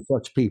colony of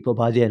such people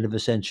by the end of the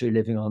century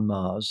living on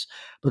Mars.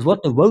 But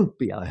what there won't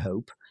be, I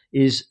hope,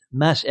 is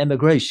mass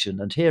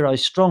emigration. And here I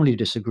strongly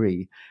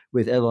disagree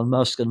with Elon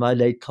Musk and my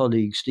late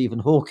colleague Stephen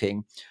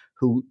Hawking,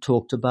 who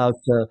talked about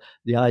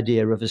the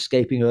idea of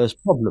escaping Earth's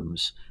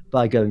problems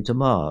by going to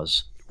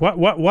Mars.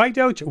 Why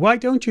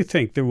don't you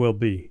think there will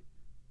be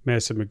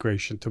mass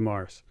immigration to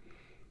Mars?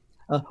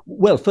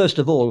 Well, first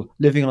of all,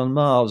 living on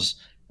Mars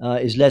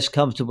is less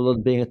comfortable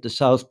than being at the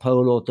South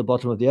Pole or at the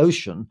bottom of the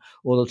ocean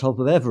or the top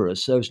of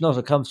Everest. So it's not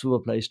a comfortable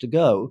place to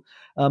go.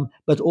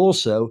 But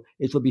also,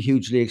 it will be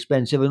hugely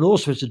expensive. And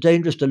also, it's a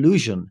dangerous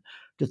delusion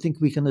to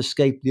think we can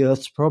escape the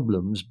Earth's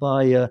problems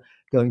by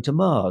going to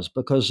Mars,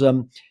 because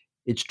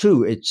it's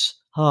true,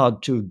 it's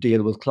hard to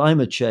deal with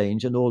climate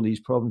change and all these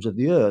problems of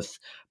the Earth.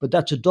 But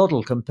that's a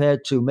doddle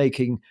compared to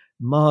making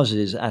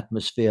Mars's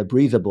atmosphere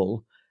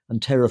breathable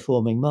and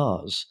terraforming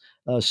Mars.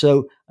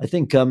 So I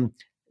think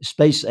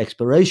space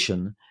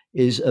exploration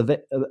is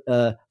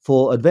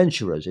for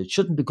adventurers. It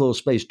shouldn't be called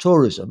space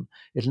tourism.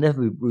 It'll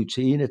never be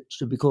routine. It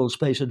should be called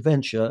space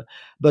adventure.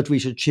 But we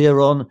should cheer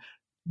on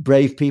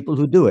brave people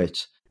who do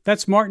it.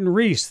 That's Martin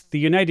Rees, the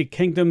United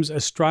Kingdom's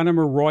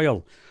Astronomer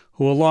Royal,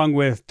 who, along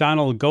with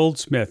Donald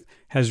Goldsmith,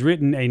 has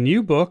written a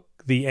new book,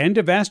 The End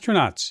of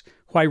Astronauts: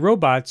 Why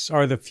Robots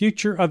Are the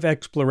Future of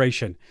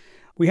Exploration.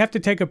 We have to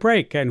take a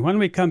break, and when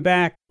we come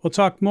back, we'll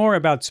talk more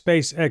about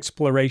space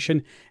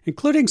exploration,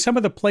 including some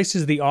of the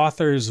places the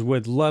authors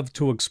would love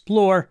to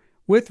explore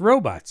with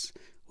robots.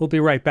 We'll be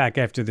right back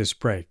after this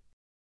break.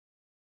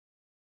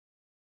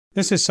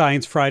 This is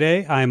Science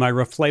Friday. I'm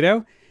Ira Flato.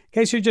 In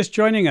case you're just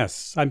joining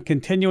us, I'm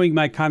continuing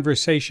my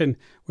conversation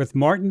with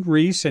Martin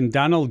Rees and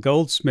Donald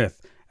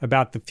Goldsmith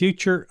about the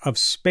future of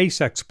space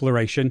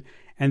exploration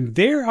and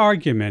their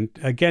argument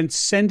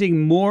against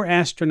sending more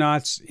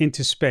astronauts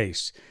into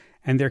space.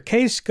 And their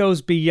case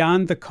goes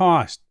beyond the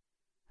cost.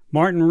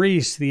 Martin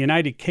Rees, the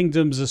United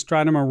Kingdom's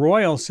Astronomer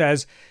Royal,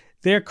 says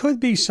there could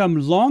be some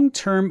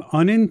long-term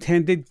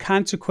unintended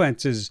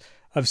consequences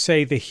of,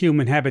 say, the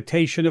human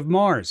habitation of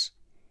Mars.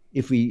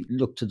 If we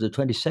look to the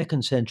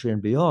 22nd century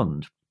and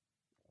beyond,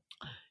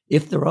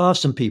 if there are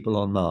some people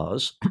on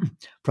Mars,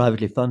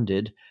 privately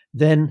funded,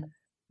 then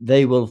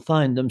they will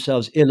find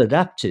themselves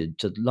ill-adapted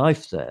to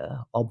life there,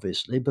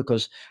 obviously,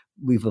 because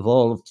we've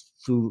evolved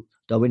through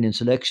Darwinian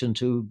selection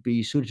to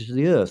be suited to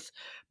the Earth.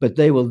 But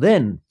they will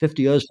then,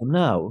 50 years from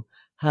now,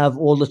 have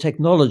all the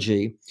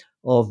technology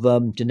of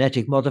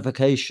genetic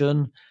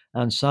modification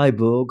and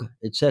cyborg,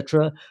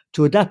 etc.,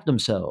 to adapt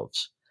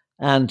themselves.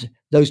 And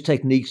those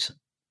techniques,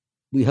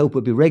 we hope,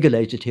 will be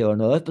regulated here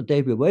on Earth, but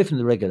they'll be away from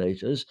the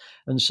regulators.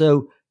 And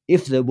so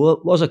if there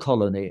was a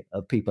colony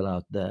of people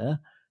out there,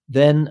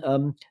 then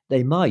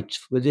they might,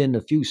 within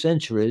a few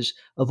centuries,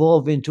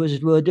 evolve into, as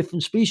it were, a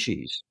different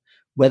species,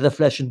 whether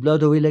flesh and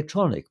blood or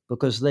electronic,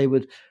 because they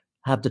would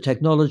have the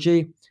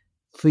technology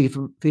free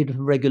from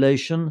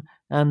regulation,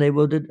 and they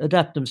would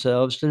adapt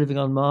themselves to living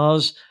on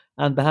Mars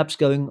and perhaps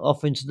going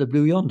off into the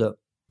blue yonder.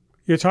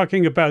 You're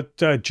talking about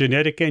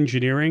genetic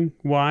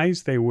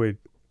engineering-wise? They would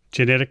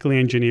genetically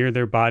engineer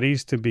their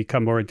bodies to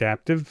become more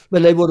adaptive?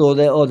 Well, they would,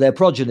 or their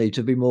progeny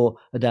to be more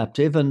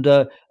adaptive, and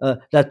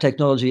that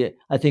technology,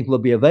 I think, will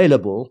be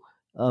available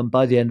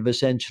by the end of a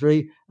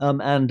century.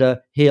 And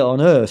here on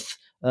Earth,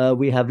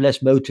 we have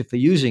less motive for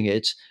using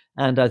it,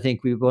 and I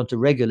think we want to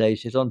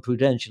regulate it on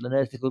prudential and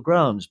ethical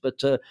grounds. But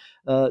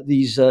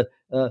these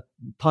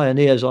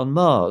pioneers on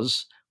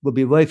Mars will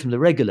be away from the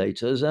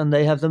regulators, and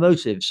they have the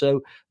motive.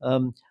 So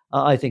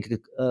I think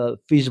a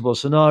feasible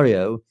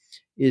scenario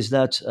is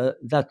that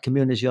that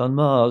community on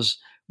Mars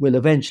will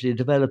eventually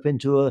develop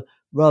into a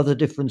rather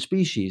different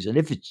species. And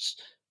if it's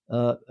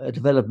a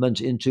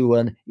development into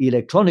an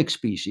electronic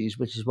species,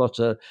 which is what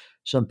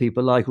some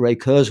people like Ray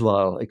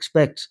Kurzweil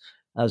expect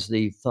as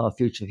the far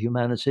future of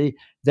humanity,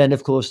 then,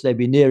 of course, they'd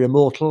be near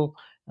immortal,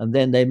 and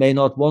then they may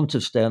not want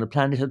to stay on a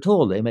planet at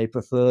all. They may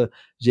prefer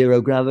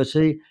zero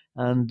gravity,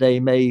 and they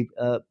may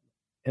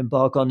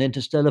embark on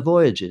interstellar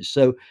voyages.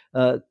 So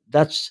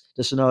that's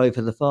the scenario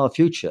for the far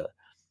future.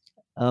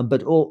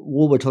 But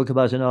all we're talking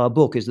about in our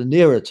book is the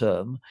nearer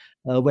term,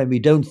 when we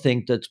don't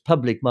think that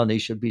public money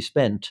should be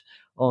spent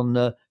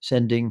on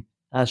sending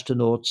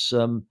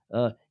astronauts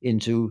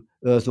into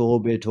Earth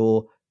orbit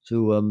or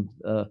to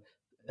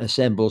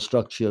assemble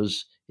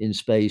structures in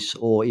space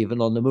or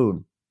even on the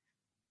moon.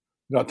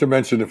 Not to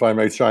mention, if I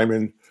may chime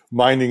in,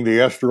 mining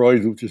the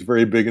asteroids, which is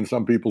very big in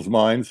some people's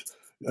minds.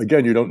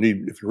 Again, you don't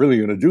need, if you're really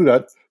going to do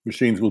that,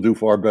 machines will do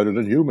far better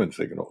than humans.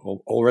 They can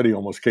already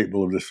almost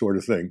capable of this sort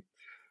of thing.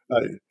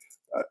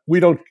 We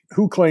don't.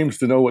 Who claims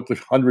to know what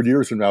 100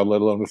 years from now,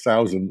 let alone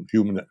 1,000,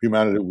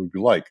 humanity would be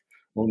like?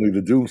 Only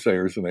the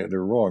doomsayers, and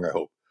they're wrong, I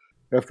hope.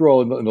 After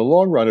all, in the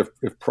long run,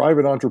 if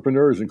private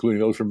entrepreneurs, including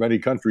those from many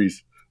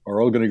countries, are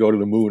all going to go to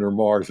the moon or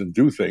Mars and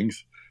do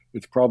things,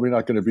 it's probably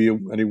not going to be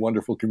any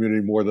wonderful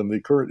community more than the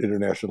current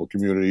international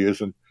community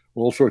is, and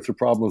all sorts of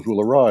problems will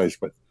arise.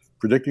 But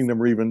predicting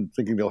them or even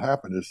thinking they'll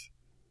happen is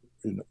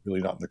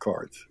really not in the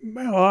cards.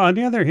 Well, on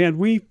the other hand,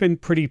 we've been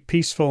pretty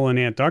peaceful in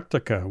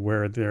Antarctica,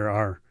 where there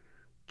are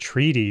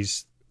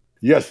treaties.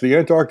 Yes, the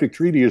Antarctic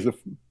Treaty is the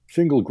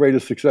single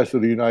greatest success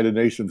of the United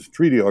Nations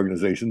treaty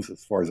organizations,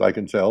 as far as I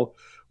can tell,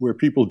 where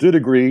people did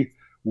agree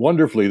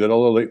wonderfully that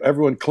although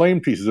everyone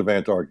claimed pieces of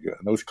Antarctica,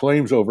 and those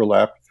claims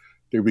overlapped,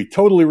 they'd be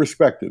totally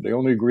respected. They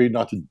only agreed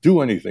not to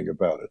do anything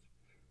about it.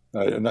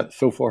 And that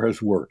so far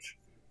has worked.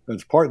 And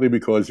it's partly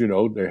because,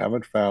 they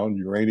haven't found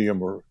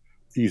uranium or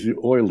easy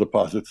oil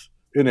deposits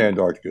in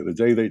Antarctica. The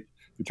day it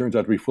turns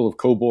out to be full of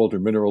cobalt or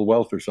mineral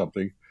wealth or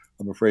something,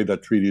 I'm afraid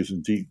that treaty is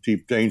in deep,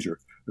 deep danger.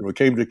 And when it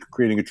came to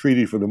creating a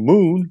treaty for the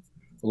moon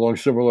along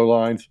similar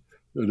lines,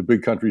 the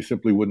big countries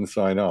simply wouldn't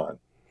sign on.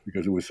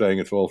 because it was saying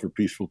it's all for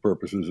peaceful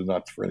purposes and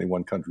not for any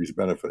one country's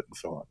benefit and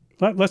so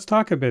on. Let's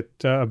talk a bit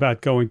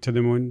about going to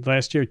the moon.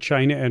 Last year,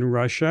 China and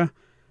Russia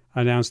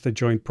announced a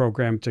joint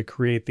program to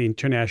create the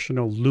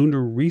International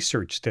Lunar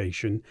Research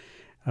Station.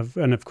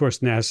 And of course,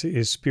 NASA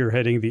is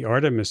spearheading the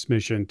Artemis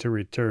mission to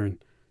return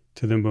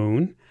to the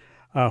moon.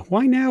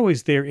 Why now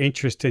is there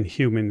interest in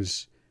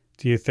humans,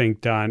 do you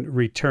think, Don,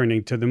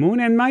 returning to the moon?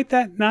 And might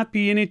that not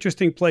be an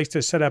interesting place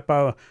to set up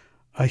a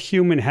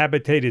human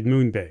habitated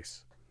moon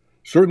base?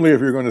 Certainly, if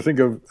you're going to think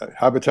of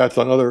habitats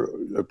on other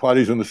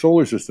bodies in the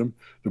solar system,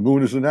 the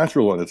moon is the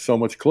natural one. It's so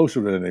much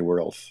closer than anywhere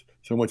else,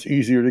 so much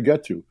easier to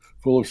get to,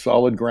 full of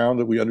solid ground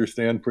that we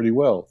understand pretty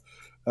well.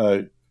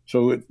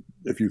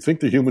 If you think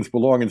the humans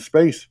belong in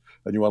space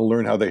and you want to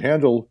learn how they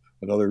handle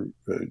another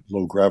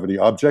low-gravity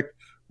object,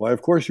 why,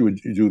 of course, you would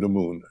do the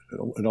moon.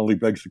 It only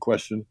begs the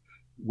question,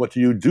 what do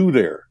you do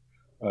there?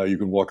 You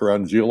can walk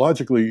around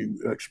geologically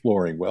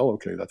exploring. Well,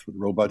 okay, that's what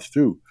robots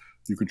do.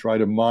 You can try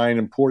to mine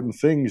important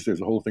things.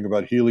 There's a whole thing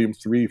about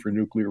helium-3 for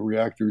nuclear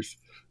reactors,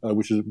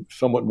 which is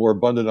somewhat more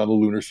abundant on the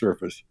lunar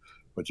surface.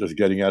 But just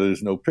getting at it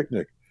is no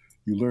picnic.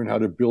 You learn how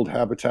to build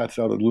habitats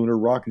out of lunar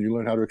rock, and you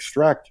learn how to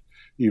extract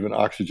even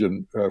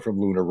oxygen from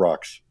lunar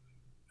rocks.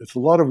 It's a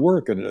lot of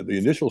work, and the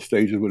initial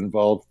stages would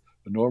involve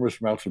enormous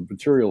amounts of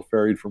material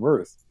ferried from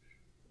Earth.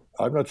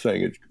 I'm not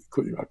saying it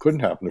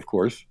couldn't happen, of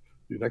course.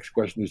 The next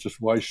question is just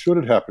why should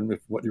it happen if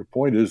what your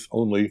point is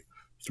only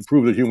to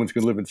prove that humans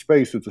can live in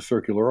space? It's a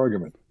circular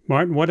argument.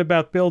 Martin, what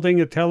about building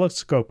a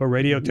telescope, a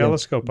radio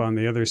telescope on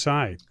the other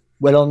side?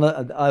 Well,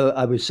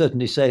 I would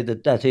certainly say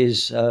that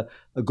is a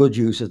good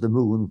use of the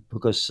moon,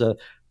 because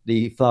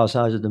the far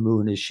side of the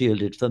moon is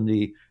shielded from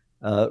the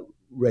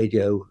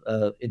radio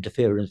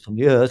interference from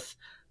the Earth,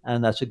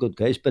 and that's a good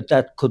case. But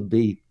that could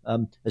be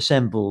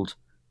assembled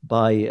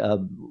by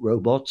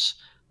robots,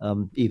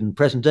 even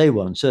present-day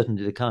ones,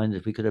 certainly the kind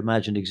that we could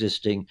imagine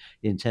existing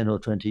in 10 or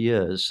 20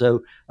 years.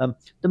 So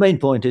the main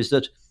point is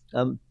that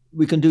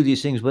we can do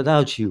these things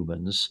without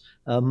humans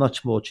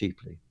much more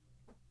cheaply.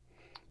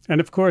 And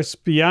of course,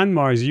 beyond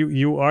Mars,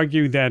 you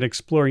argue that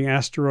exploring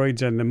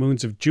asteroids and the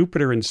moons of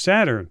Jupiter and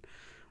Saturn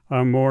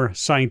are more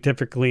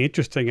scientifically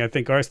interesting. I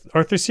think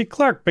Arthur C.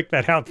 Clarke picked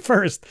that out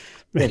first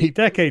many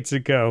decades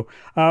ago.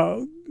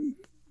 Those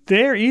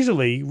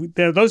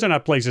are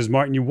not places,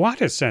 Martin, you want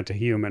to send a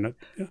human,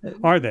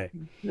 are they?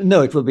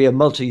 No, it would be a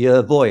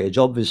multi-year voyage,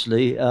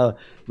 obviously,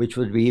 which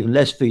would be even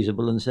less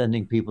feasible than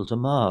sending people to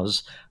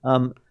Mars.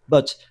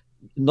 But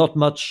not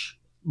much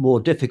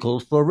more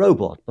difficult for a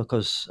robot,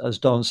 because, as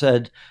Don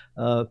said,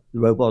 the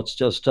robots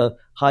just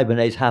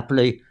hibernate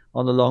happily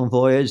on a long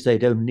voyage. They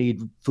don't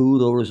need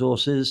food or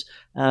resources,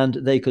 and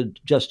they could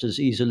just as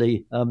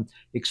easily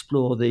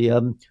explore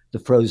the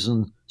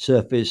frozen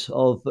surface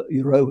of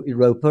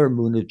Europa, a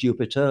moon of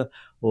Jupiter,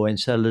 or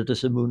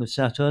Enceladus, a moon of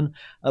Saturn,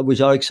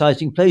 which are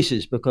exciting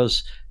places,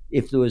 because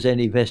if there was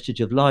any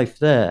vestige of life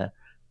there,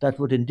 that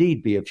would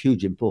indeed be of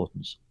huge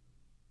importance.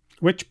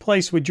 Which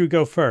place would you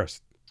go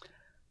first?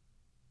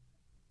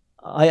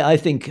 I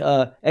think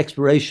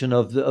exploration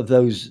of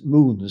those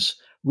moons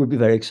would be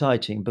very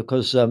exciting,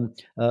 because,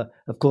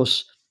 of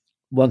course,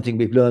 one thing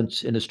we've learned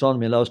in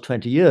astronomy in the last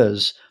 20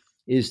 years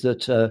is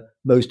that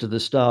most of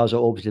the stars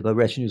are orbited by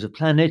retinues of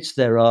planets.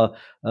 There are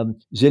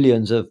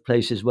zillions of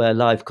places where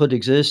life could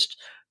exist.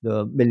 There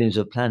are millions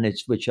of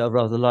planets which are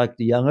rather like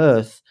the young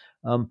Earth,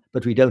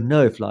 but we don't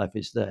know if life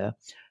is there.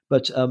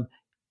 But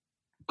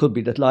could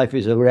be that life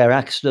is a rare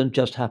accident,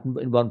 just happened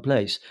in one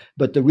place.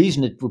 But the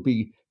reason it would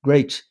be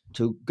great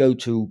to go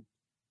to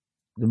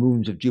the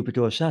moons of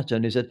Jupiter or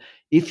Saturn is that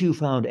if you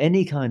found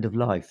any kind of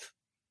life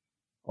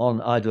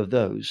on either of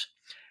those,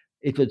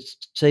 it would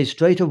say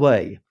straight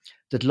away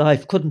that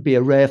life couldn't be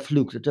a rare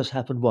fluke that just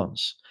happened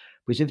once.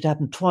 Because if it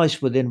happened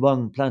twice within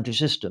one planetary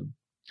system,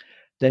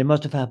 then it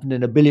must have happened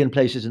in a billion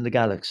places in the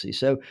galaxy.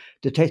 So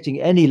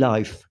detecting any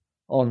life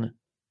on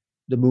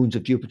the moons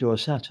of Jupiter or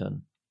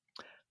Saturn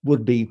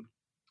would be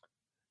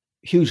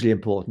hugely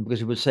important,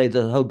 because it would say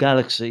that the whole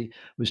galaxy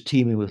was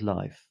teeming with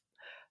life.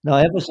 Now,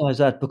 I emphasize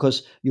that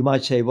because you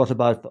might say, what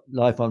about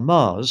life on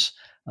Mars?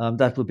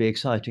 That would be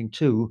exciting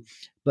too,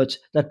 but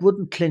that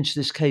wouldn't clinch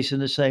this case in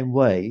the same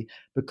way,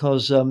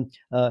 because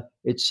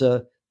it's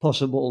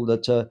possible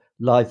that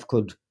life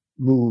could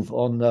move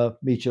on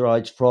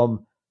meteorites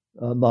from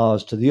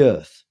Mars to the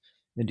Earth.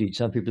 Indeed,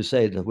 some people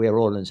say that we are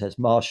all, in a sense,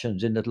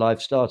 Martians, in that life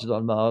started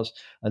on Mars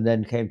and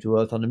then came to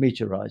Earth on a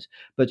meteorite.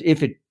 But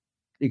if it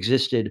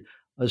existed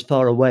as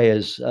far away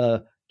as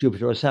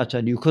Jupiter or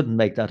Saturn, you couldn't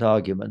make that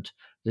argument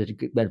that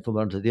it went from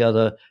one to the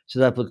other. So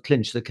that would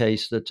clinch the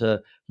case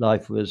that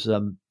life was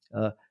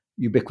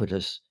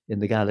ubiquitous in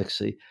the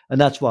galaxy. And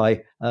that's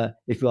why,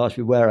 if you ask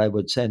me where I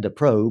would send a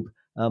probe,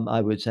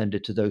 I would send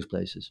it to those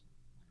places.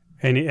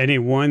 Any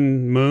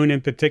one moon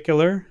in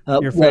particular,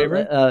 your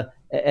favorite?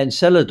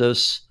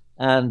 Enceladus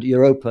and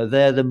Europa,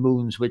 they're the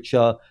moons which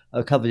are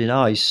covered in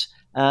ice,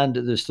 and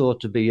there's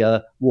thought to be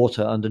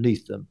water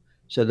underneath them.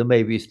 So there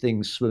may be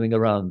things swimming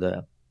around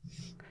there.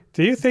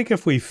 Do you think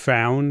if we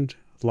found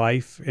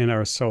life in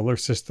our solar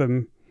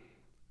system,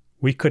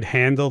 we could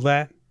handle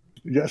that?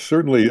 Yes,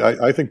 certainly.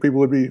 I think people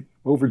would be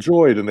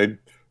overjoyed and they'd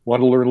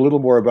want to learn a little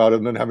more about it.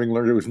 And then having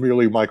learned it was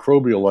merely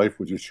microbial life,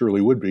 which it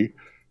surely would be,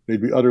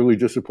 they'd be utterly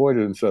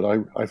disappointed and said,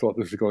 I thought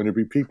this was going to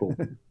be people.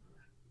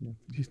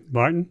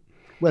 Martin?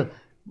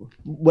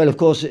 Well, of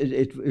course,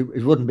 it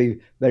wouldn't be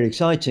very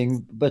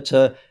exciting, but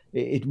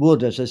it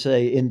would, as I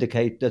say,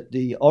 indicate that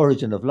the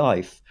origin of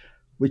life,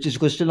 which is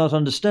of course still not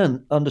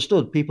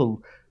understood.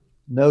 People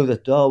know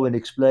that Darwin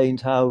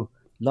explained how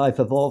life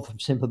evolved from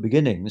simple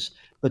beginnings,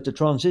 but the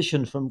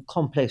transition from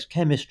complex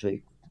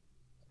chemistry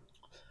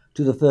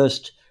to the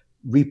first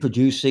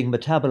reproducing,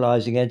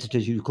 metabolizing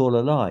entities you call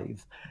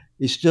alive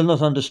is still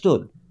not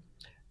understood.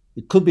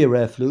 It could be a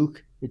rare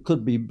fluke, it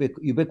could be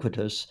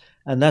ubiquitous,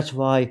 and that's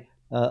why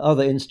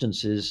other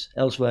instances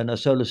elsewhere in our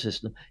solar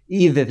system,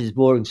 even if it's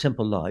boring,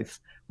 simple life,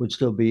 would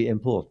still be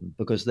important,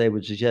 because they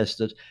would suggest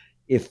that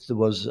if there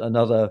was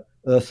another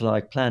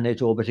Earth-like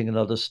planet orbiting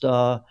another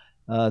star,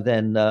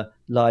 then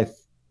life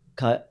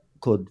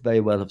could very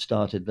well have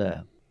started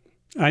there.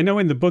 I know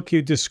in the book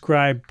you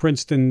describe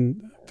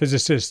Princeton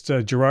physicist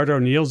Gerard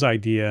O'Neill's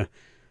idea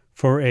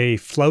for a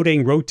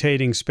floating,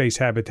 rotating space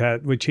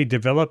habitat, which he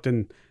developed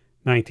in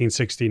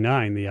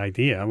 1969, the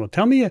idea. Well,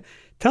 tell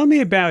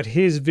me about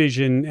his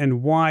vision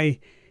and why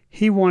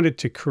he wanted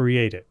to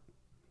create it.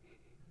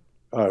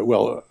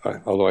 Although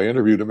I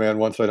interviewed a man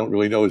once, I don't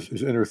really know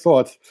his inner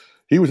thoughts.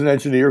 He was an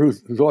engineer who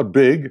thought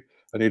big,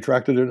 and he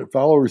attracted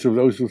followers of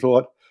those who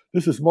thought,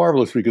 this is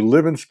marvelous. We can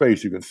live in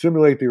space. You can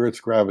simulate the Earth's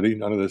gravity,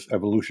 none of this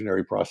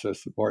evolutionary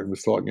process that Martin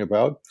was talking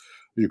about.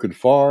 You can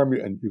farm,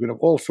 and you can have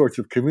all sorts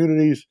of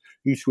communities,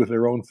 each with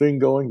their own thing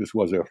going. This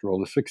was, after all,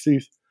 the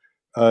 60s.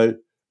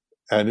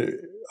 And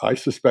I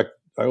suspect,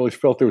 I always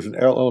felt there was an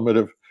element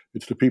of,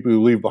 it's the people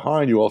you leave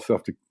behind you also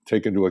have to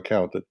take into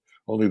account that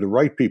only the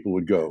right people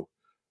would go.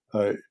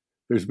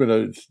 There's been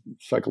a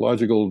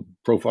psychological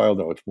profile,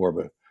 no, it's more of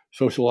a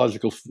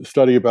sociological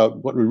study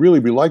about what would really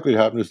be likely to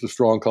happen is the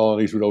strong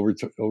colonies would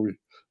overshadow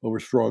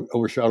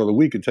the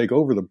weak and take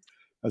over them,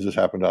 as has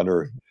happened on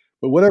Earth.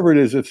 But whatever it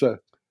is,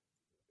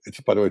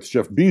 by the way, it's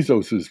Jeff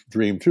Bezos'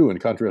 dream too. In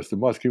contrast to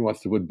Musk, he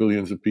wants to put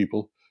billions of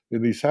people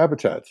in these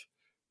habitats.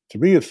 To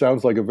me, it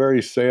sounds like a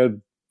very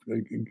sad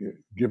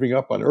giving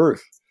up on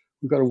Earth.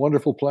 We've got a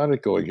wonderful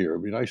planet going here.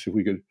 It'd be nice if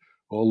we could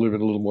all live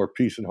in a little more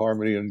peace and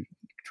harmony and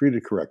treat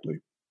it correctly.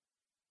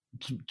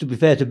 To be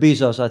fair to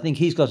Bezos, I think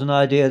he's got an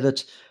idea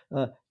that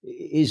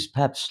is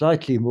perhaps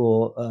slightly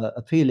more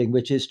appealing,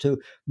 which is to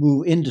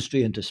move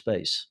industry into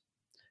space.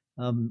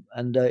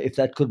 And if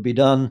that could be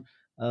done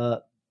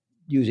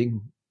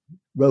using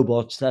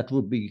robots, that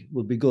would be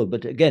good.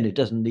 But again, it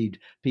doesn't need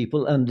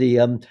people. And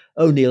the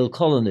O'Neill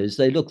colonies,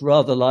 they look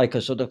rather like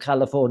a sort of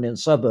Californian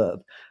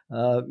suburb,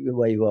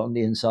 where you are on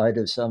the inside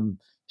of some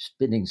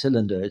spinning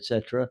cylinder,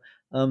 etc.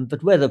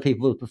 But whether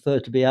people would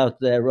prefer to be out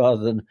there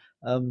rather than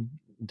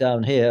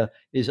down here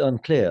is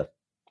unclear.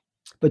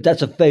 But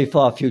that's a very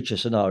far future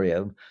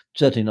scenario,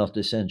 certainly not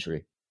this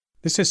century.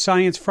 This is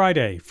Science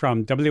Friday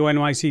from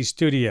WNYC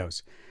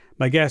Studios.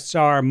 My guests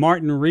are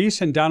Martin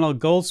Rees and Donald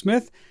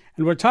Goldsmith,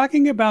 and we're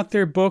talking about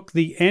their book,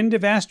 The End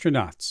of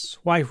Astronauts,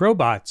 Why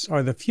Robots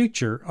Are the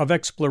Future of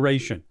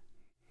Exploration.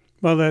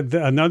 Well,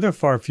 another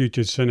far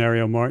future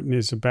scenario, Martin,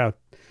 is about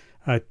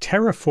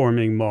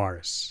terraforming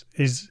Mars.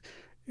 Is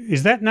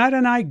that not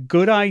a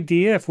good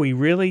idea if we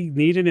really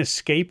need an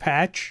escape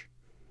hatch?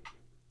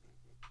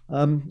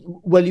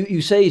 Well,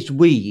 you say it's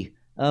we.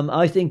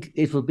 I think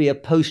it will be a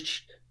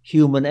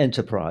post-human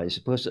enterprise,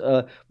 because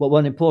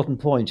one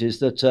important point is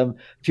that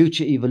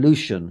future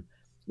evolution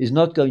is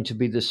not going to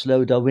be the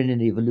slow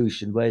Darwinian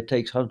evolution where it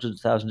takes hundreds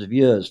of thousands of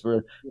years for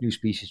a new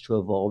species to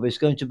evolve. It's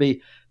going to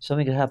be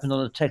something that happened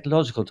on a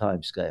technological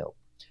timescale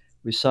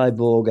with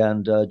cyborg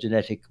and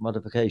genetic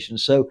modification.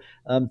 So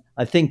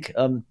I think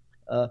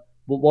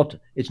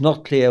it's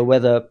not clear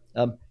whether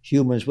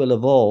humans will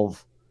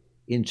evolve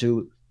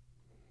into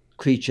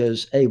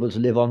creatures able to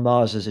live on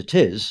Mars as it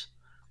is,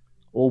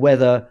 or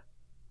whether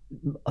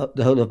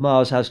the whole of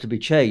Mars has to be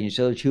changed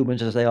so that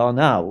humans as they are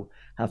now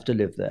have to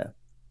live there.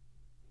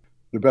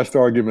 The best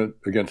argument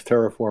against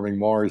terraforming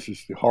Mars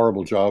is the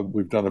horrible job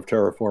we've done of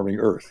terraforming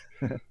Earth.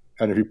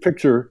 And if you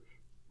picture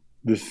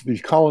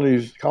these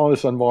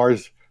colonists on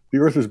Mars, the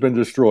Earth has been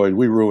destroyed.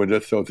 We ruined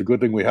it, so it's a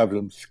good thing we have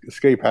an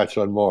escape hatch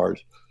on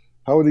Mars.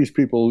 How are these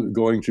people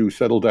going to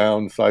settle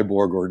down,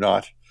 cyborg or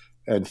not,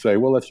 and say,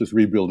 well, let's just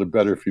rebuild a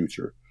better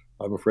future?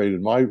 I'm afraid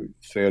in my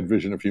sad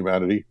vision of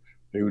humanity,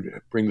 they would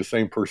bring the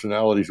same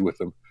personalities with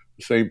them,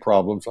 the same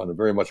problems on a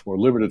very much more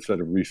limited set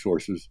of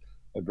resources,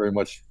 and very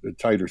much a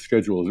tighter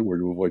schedule, as it were,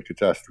 to avoid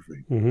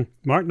catastrophe. Mm-hmm.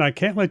 Martin, I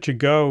can't let you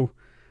go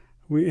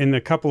in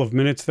the couple of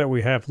minutes that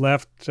we have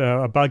left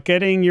about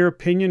getting your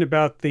opinion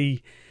about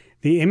the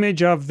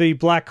image of the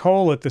black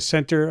hole at the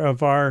center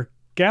of our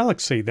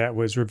galaxy that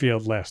was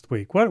revealed last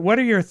week. What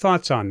are your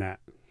thoughts on that?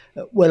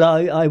 Well,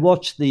 I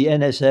watched the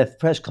NSF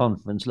press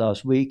conference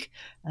last week,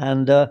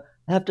 and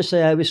I have to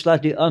say I was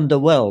slightly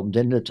underwhelmed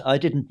in that I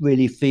didn't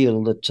really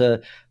feel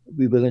that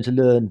we were going to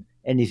learn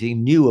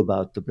anything new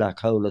about the black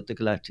hole at the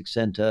galactic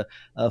center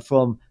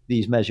from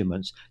these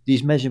measurements.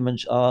 These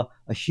measurements are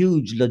a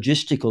huge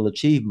logistical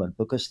achievement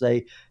because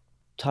they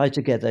tie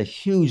together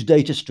huge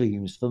data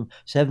streams from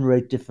 7 or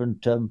 8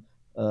 different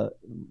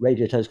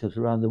radio telescopes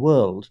around the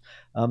world.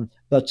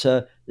 But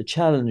the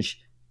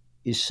challenge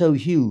is so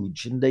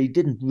huge, and they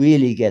didn't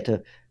really get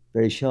a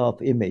very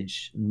sharp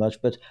image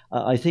much. But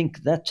I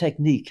think that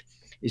technique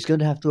is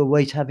going to have to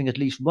await having at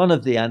least one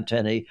of the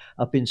antennae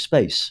up in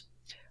space.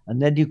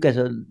 And then you get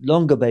a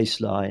longer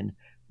baseline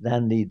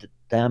than the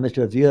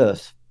diameter of the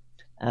Earth.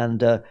 And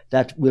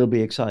that will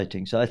be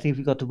exciting. So I think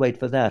we've got to wait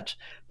for that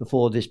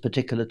before this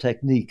particular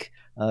technique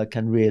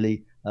can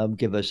really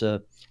give us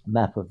a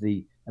map of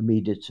the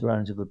immediate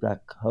surroundings of a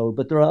black hole.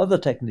 But there are other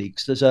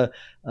techniques. There's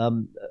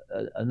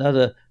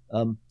another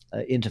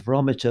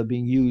interferometer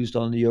being used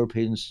on the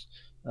European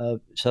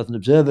Southern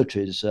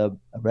Observatory's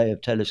array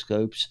of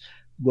telescopes,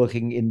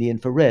 working in the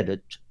infrared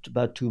at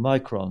about 2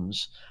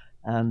 microns.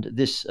 And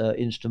this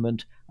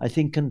instrument, I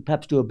think, can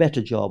perhaps do a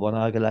better job on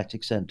our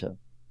galactic center.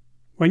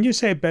 When you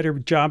say a better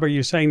job, are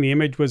you saying the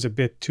image was a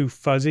bit too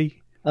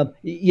fuzzy?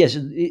 Yes,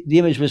 the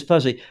image was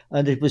fuzzy,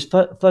 and it was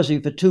fuzzy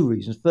for 2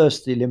 reasons.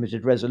 First, the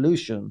limited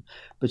resolution,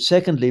 but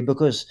secondly,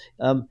 because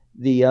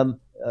the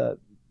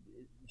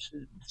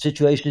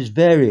situation is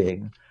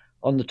varying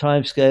on the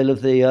timescale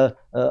of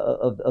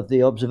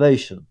the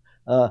observation.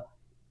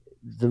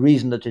 The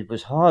reason that it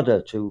was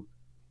harder to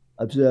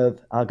observe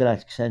our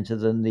galactic center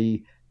than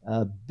the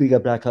bigger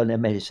black hole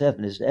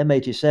M87 is that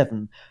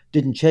M87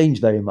 didn't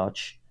change very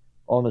much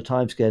on a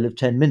timescale of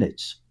 10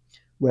 minutes,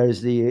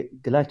 whereas the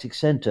galactic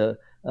center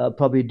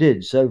probably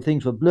did. So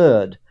things were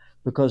blurred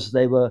because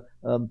they were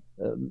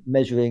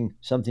measuring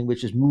something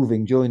which is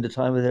moving during the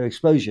time of their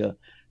exposure,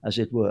 as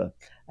it were.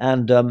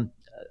 And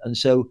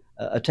so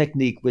a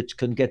technique which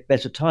can get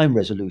better time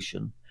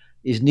resolution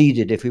is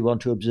needed if we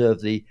want to observe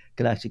the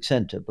galactic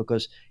center,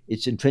 because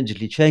it's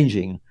intrinsically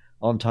changing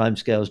on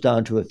timescales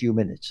down to a few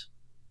minutes.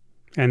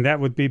 And that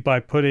would be by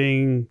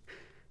putting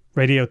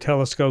radio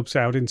telescopes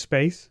out in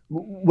space?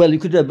 Well, you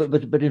could,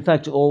 but in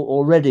fact,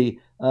 already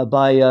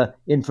by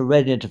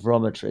infrared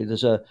interferometry,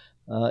 there's a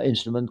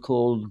instrument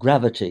called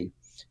Gravity,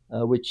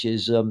 which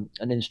is an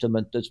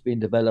instrument that's been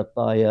developed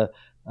by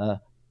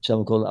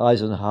someone called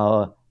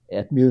Eisenhower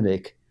at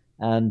Munich,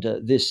 and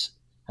this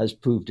has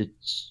proved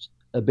its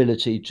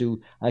ability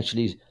to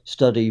actually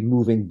study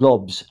moving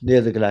blobs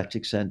near the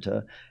galactic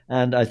center,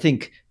 and I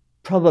think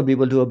probably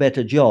will do a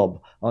better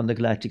job on the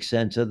galactic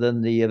center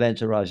than the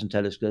Event Horizon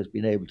Telescope has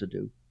been able to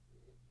do.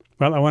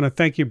 Well, I want to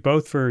thank you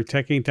both for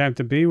taking time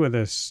to be with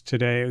us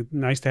today.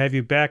 Nice to have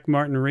you back,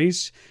 Martin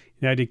Rees,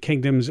 United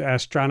Kingdom's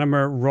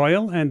Astronomer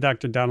Royal, and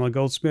Dr. Donald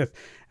Goldsmith,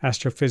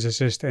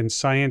 astrophysicist and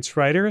science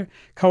writer,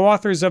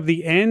 co-authors of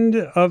The End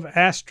of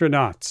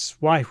Astronauts,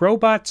 Why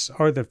Robots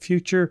Are the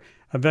Future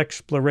of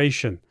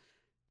Exploration.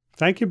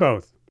 Thank you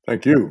both.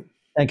 Thank you.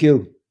 Thank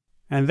you.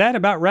 And that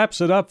about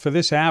wraps it up for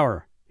this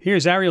hour.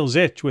 Here's Ariel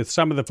Zitch with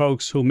some of the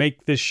folks who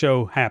make this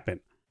show happen.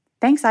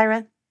 Thanks,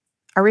 Ira.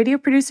 Our radio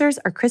producers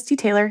are Christy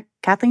Taylor,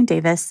 Kathleen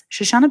Davis,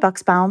 Shoshana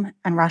Buxbaum,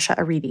 and Rasha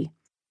Aridi.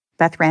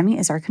 Beth Ramy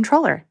is our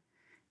controller.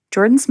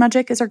 Jordan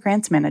Smudgick is our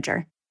grants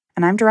manager.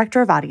 And I'm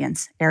Director of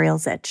Audience, Ariel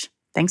Zitch.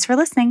 Thanks for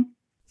listening.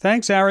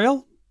 Thanks,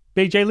 Ariel.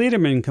 B.J.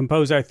 Liederman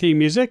composed our theme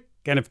music.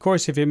 And of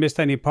course, if you missed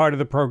any part of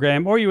the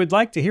program or you would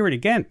like to hear it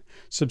again,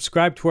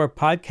 subscribe to our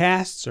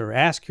podcasts or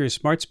ask your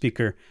smart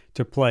speaker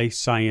to play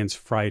Science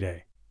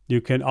Friday. You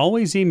can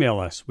always email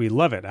us. We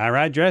love it. Our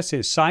address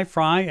is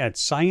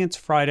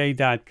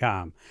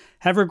scifri@sciencefriday.com.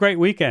 Have a great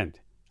weekend.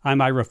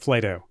 I'm Ira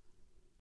Flato.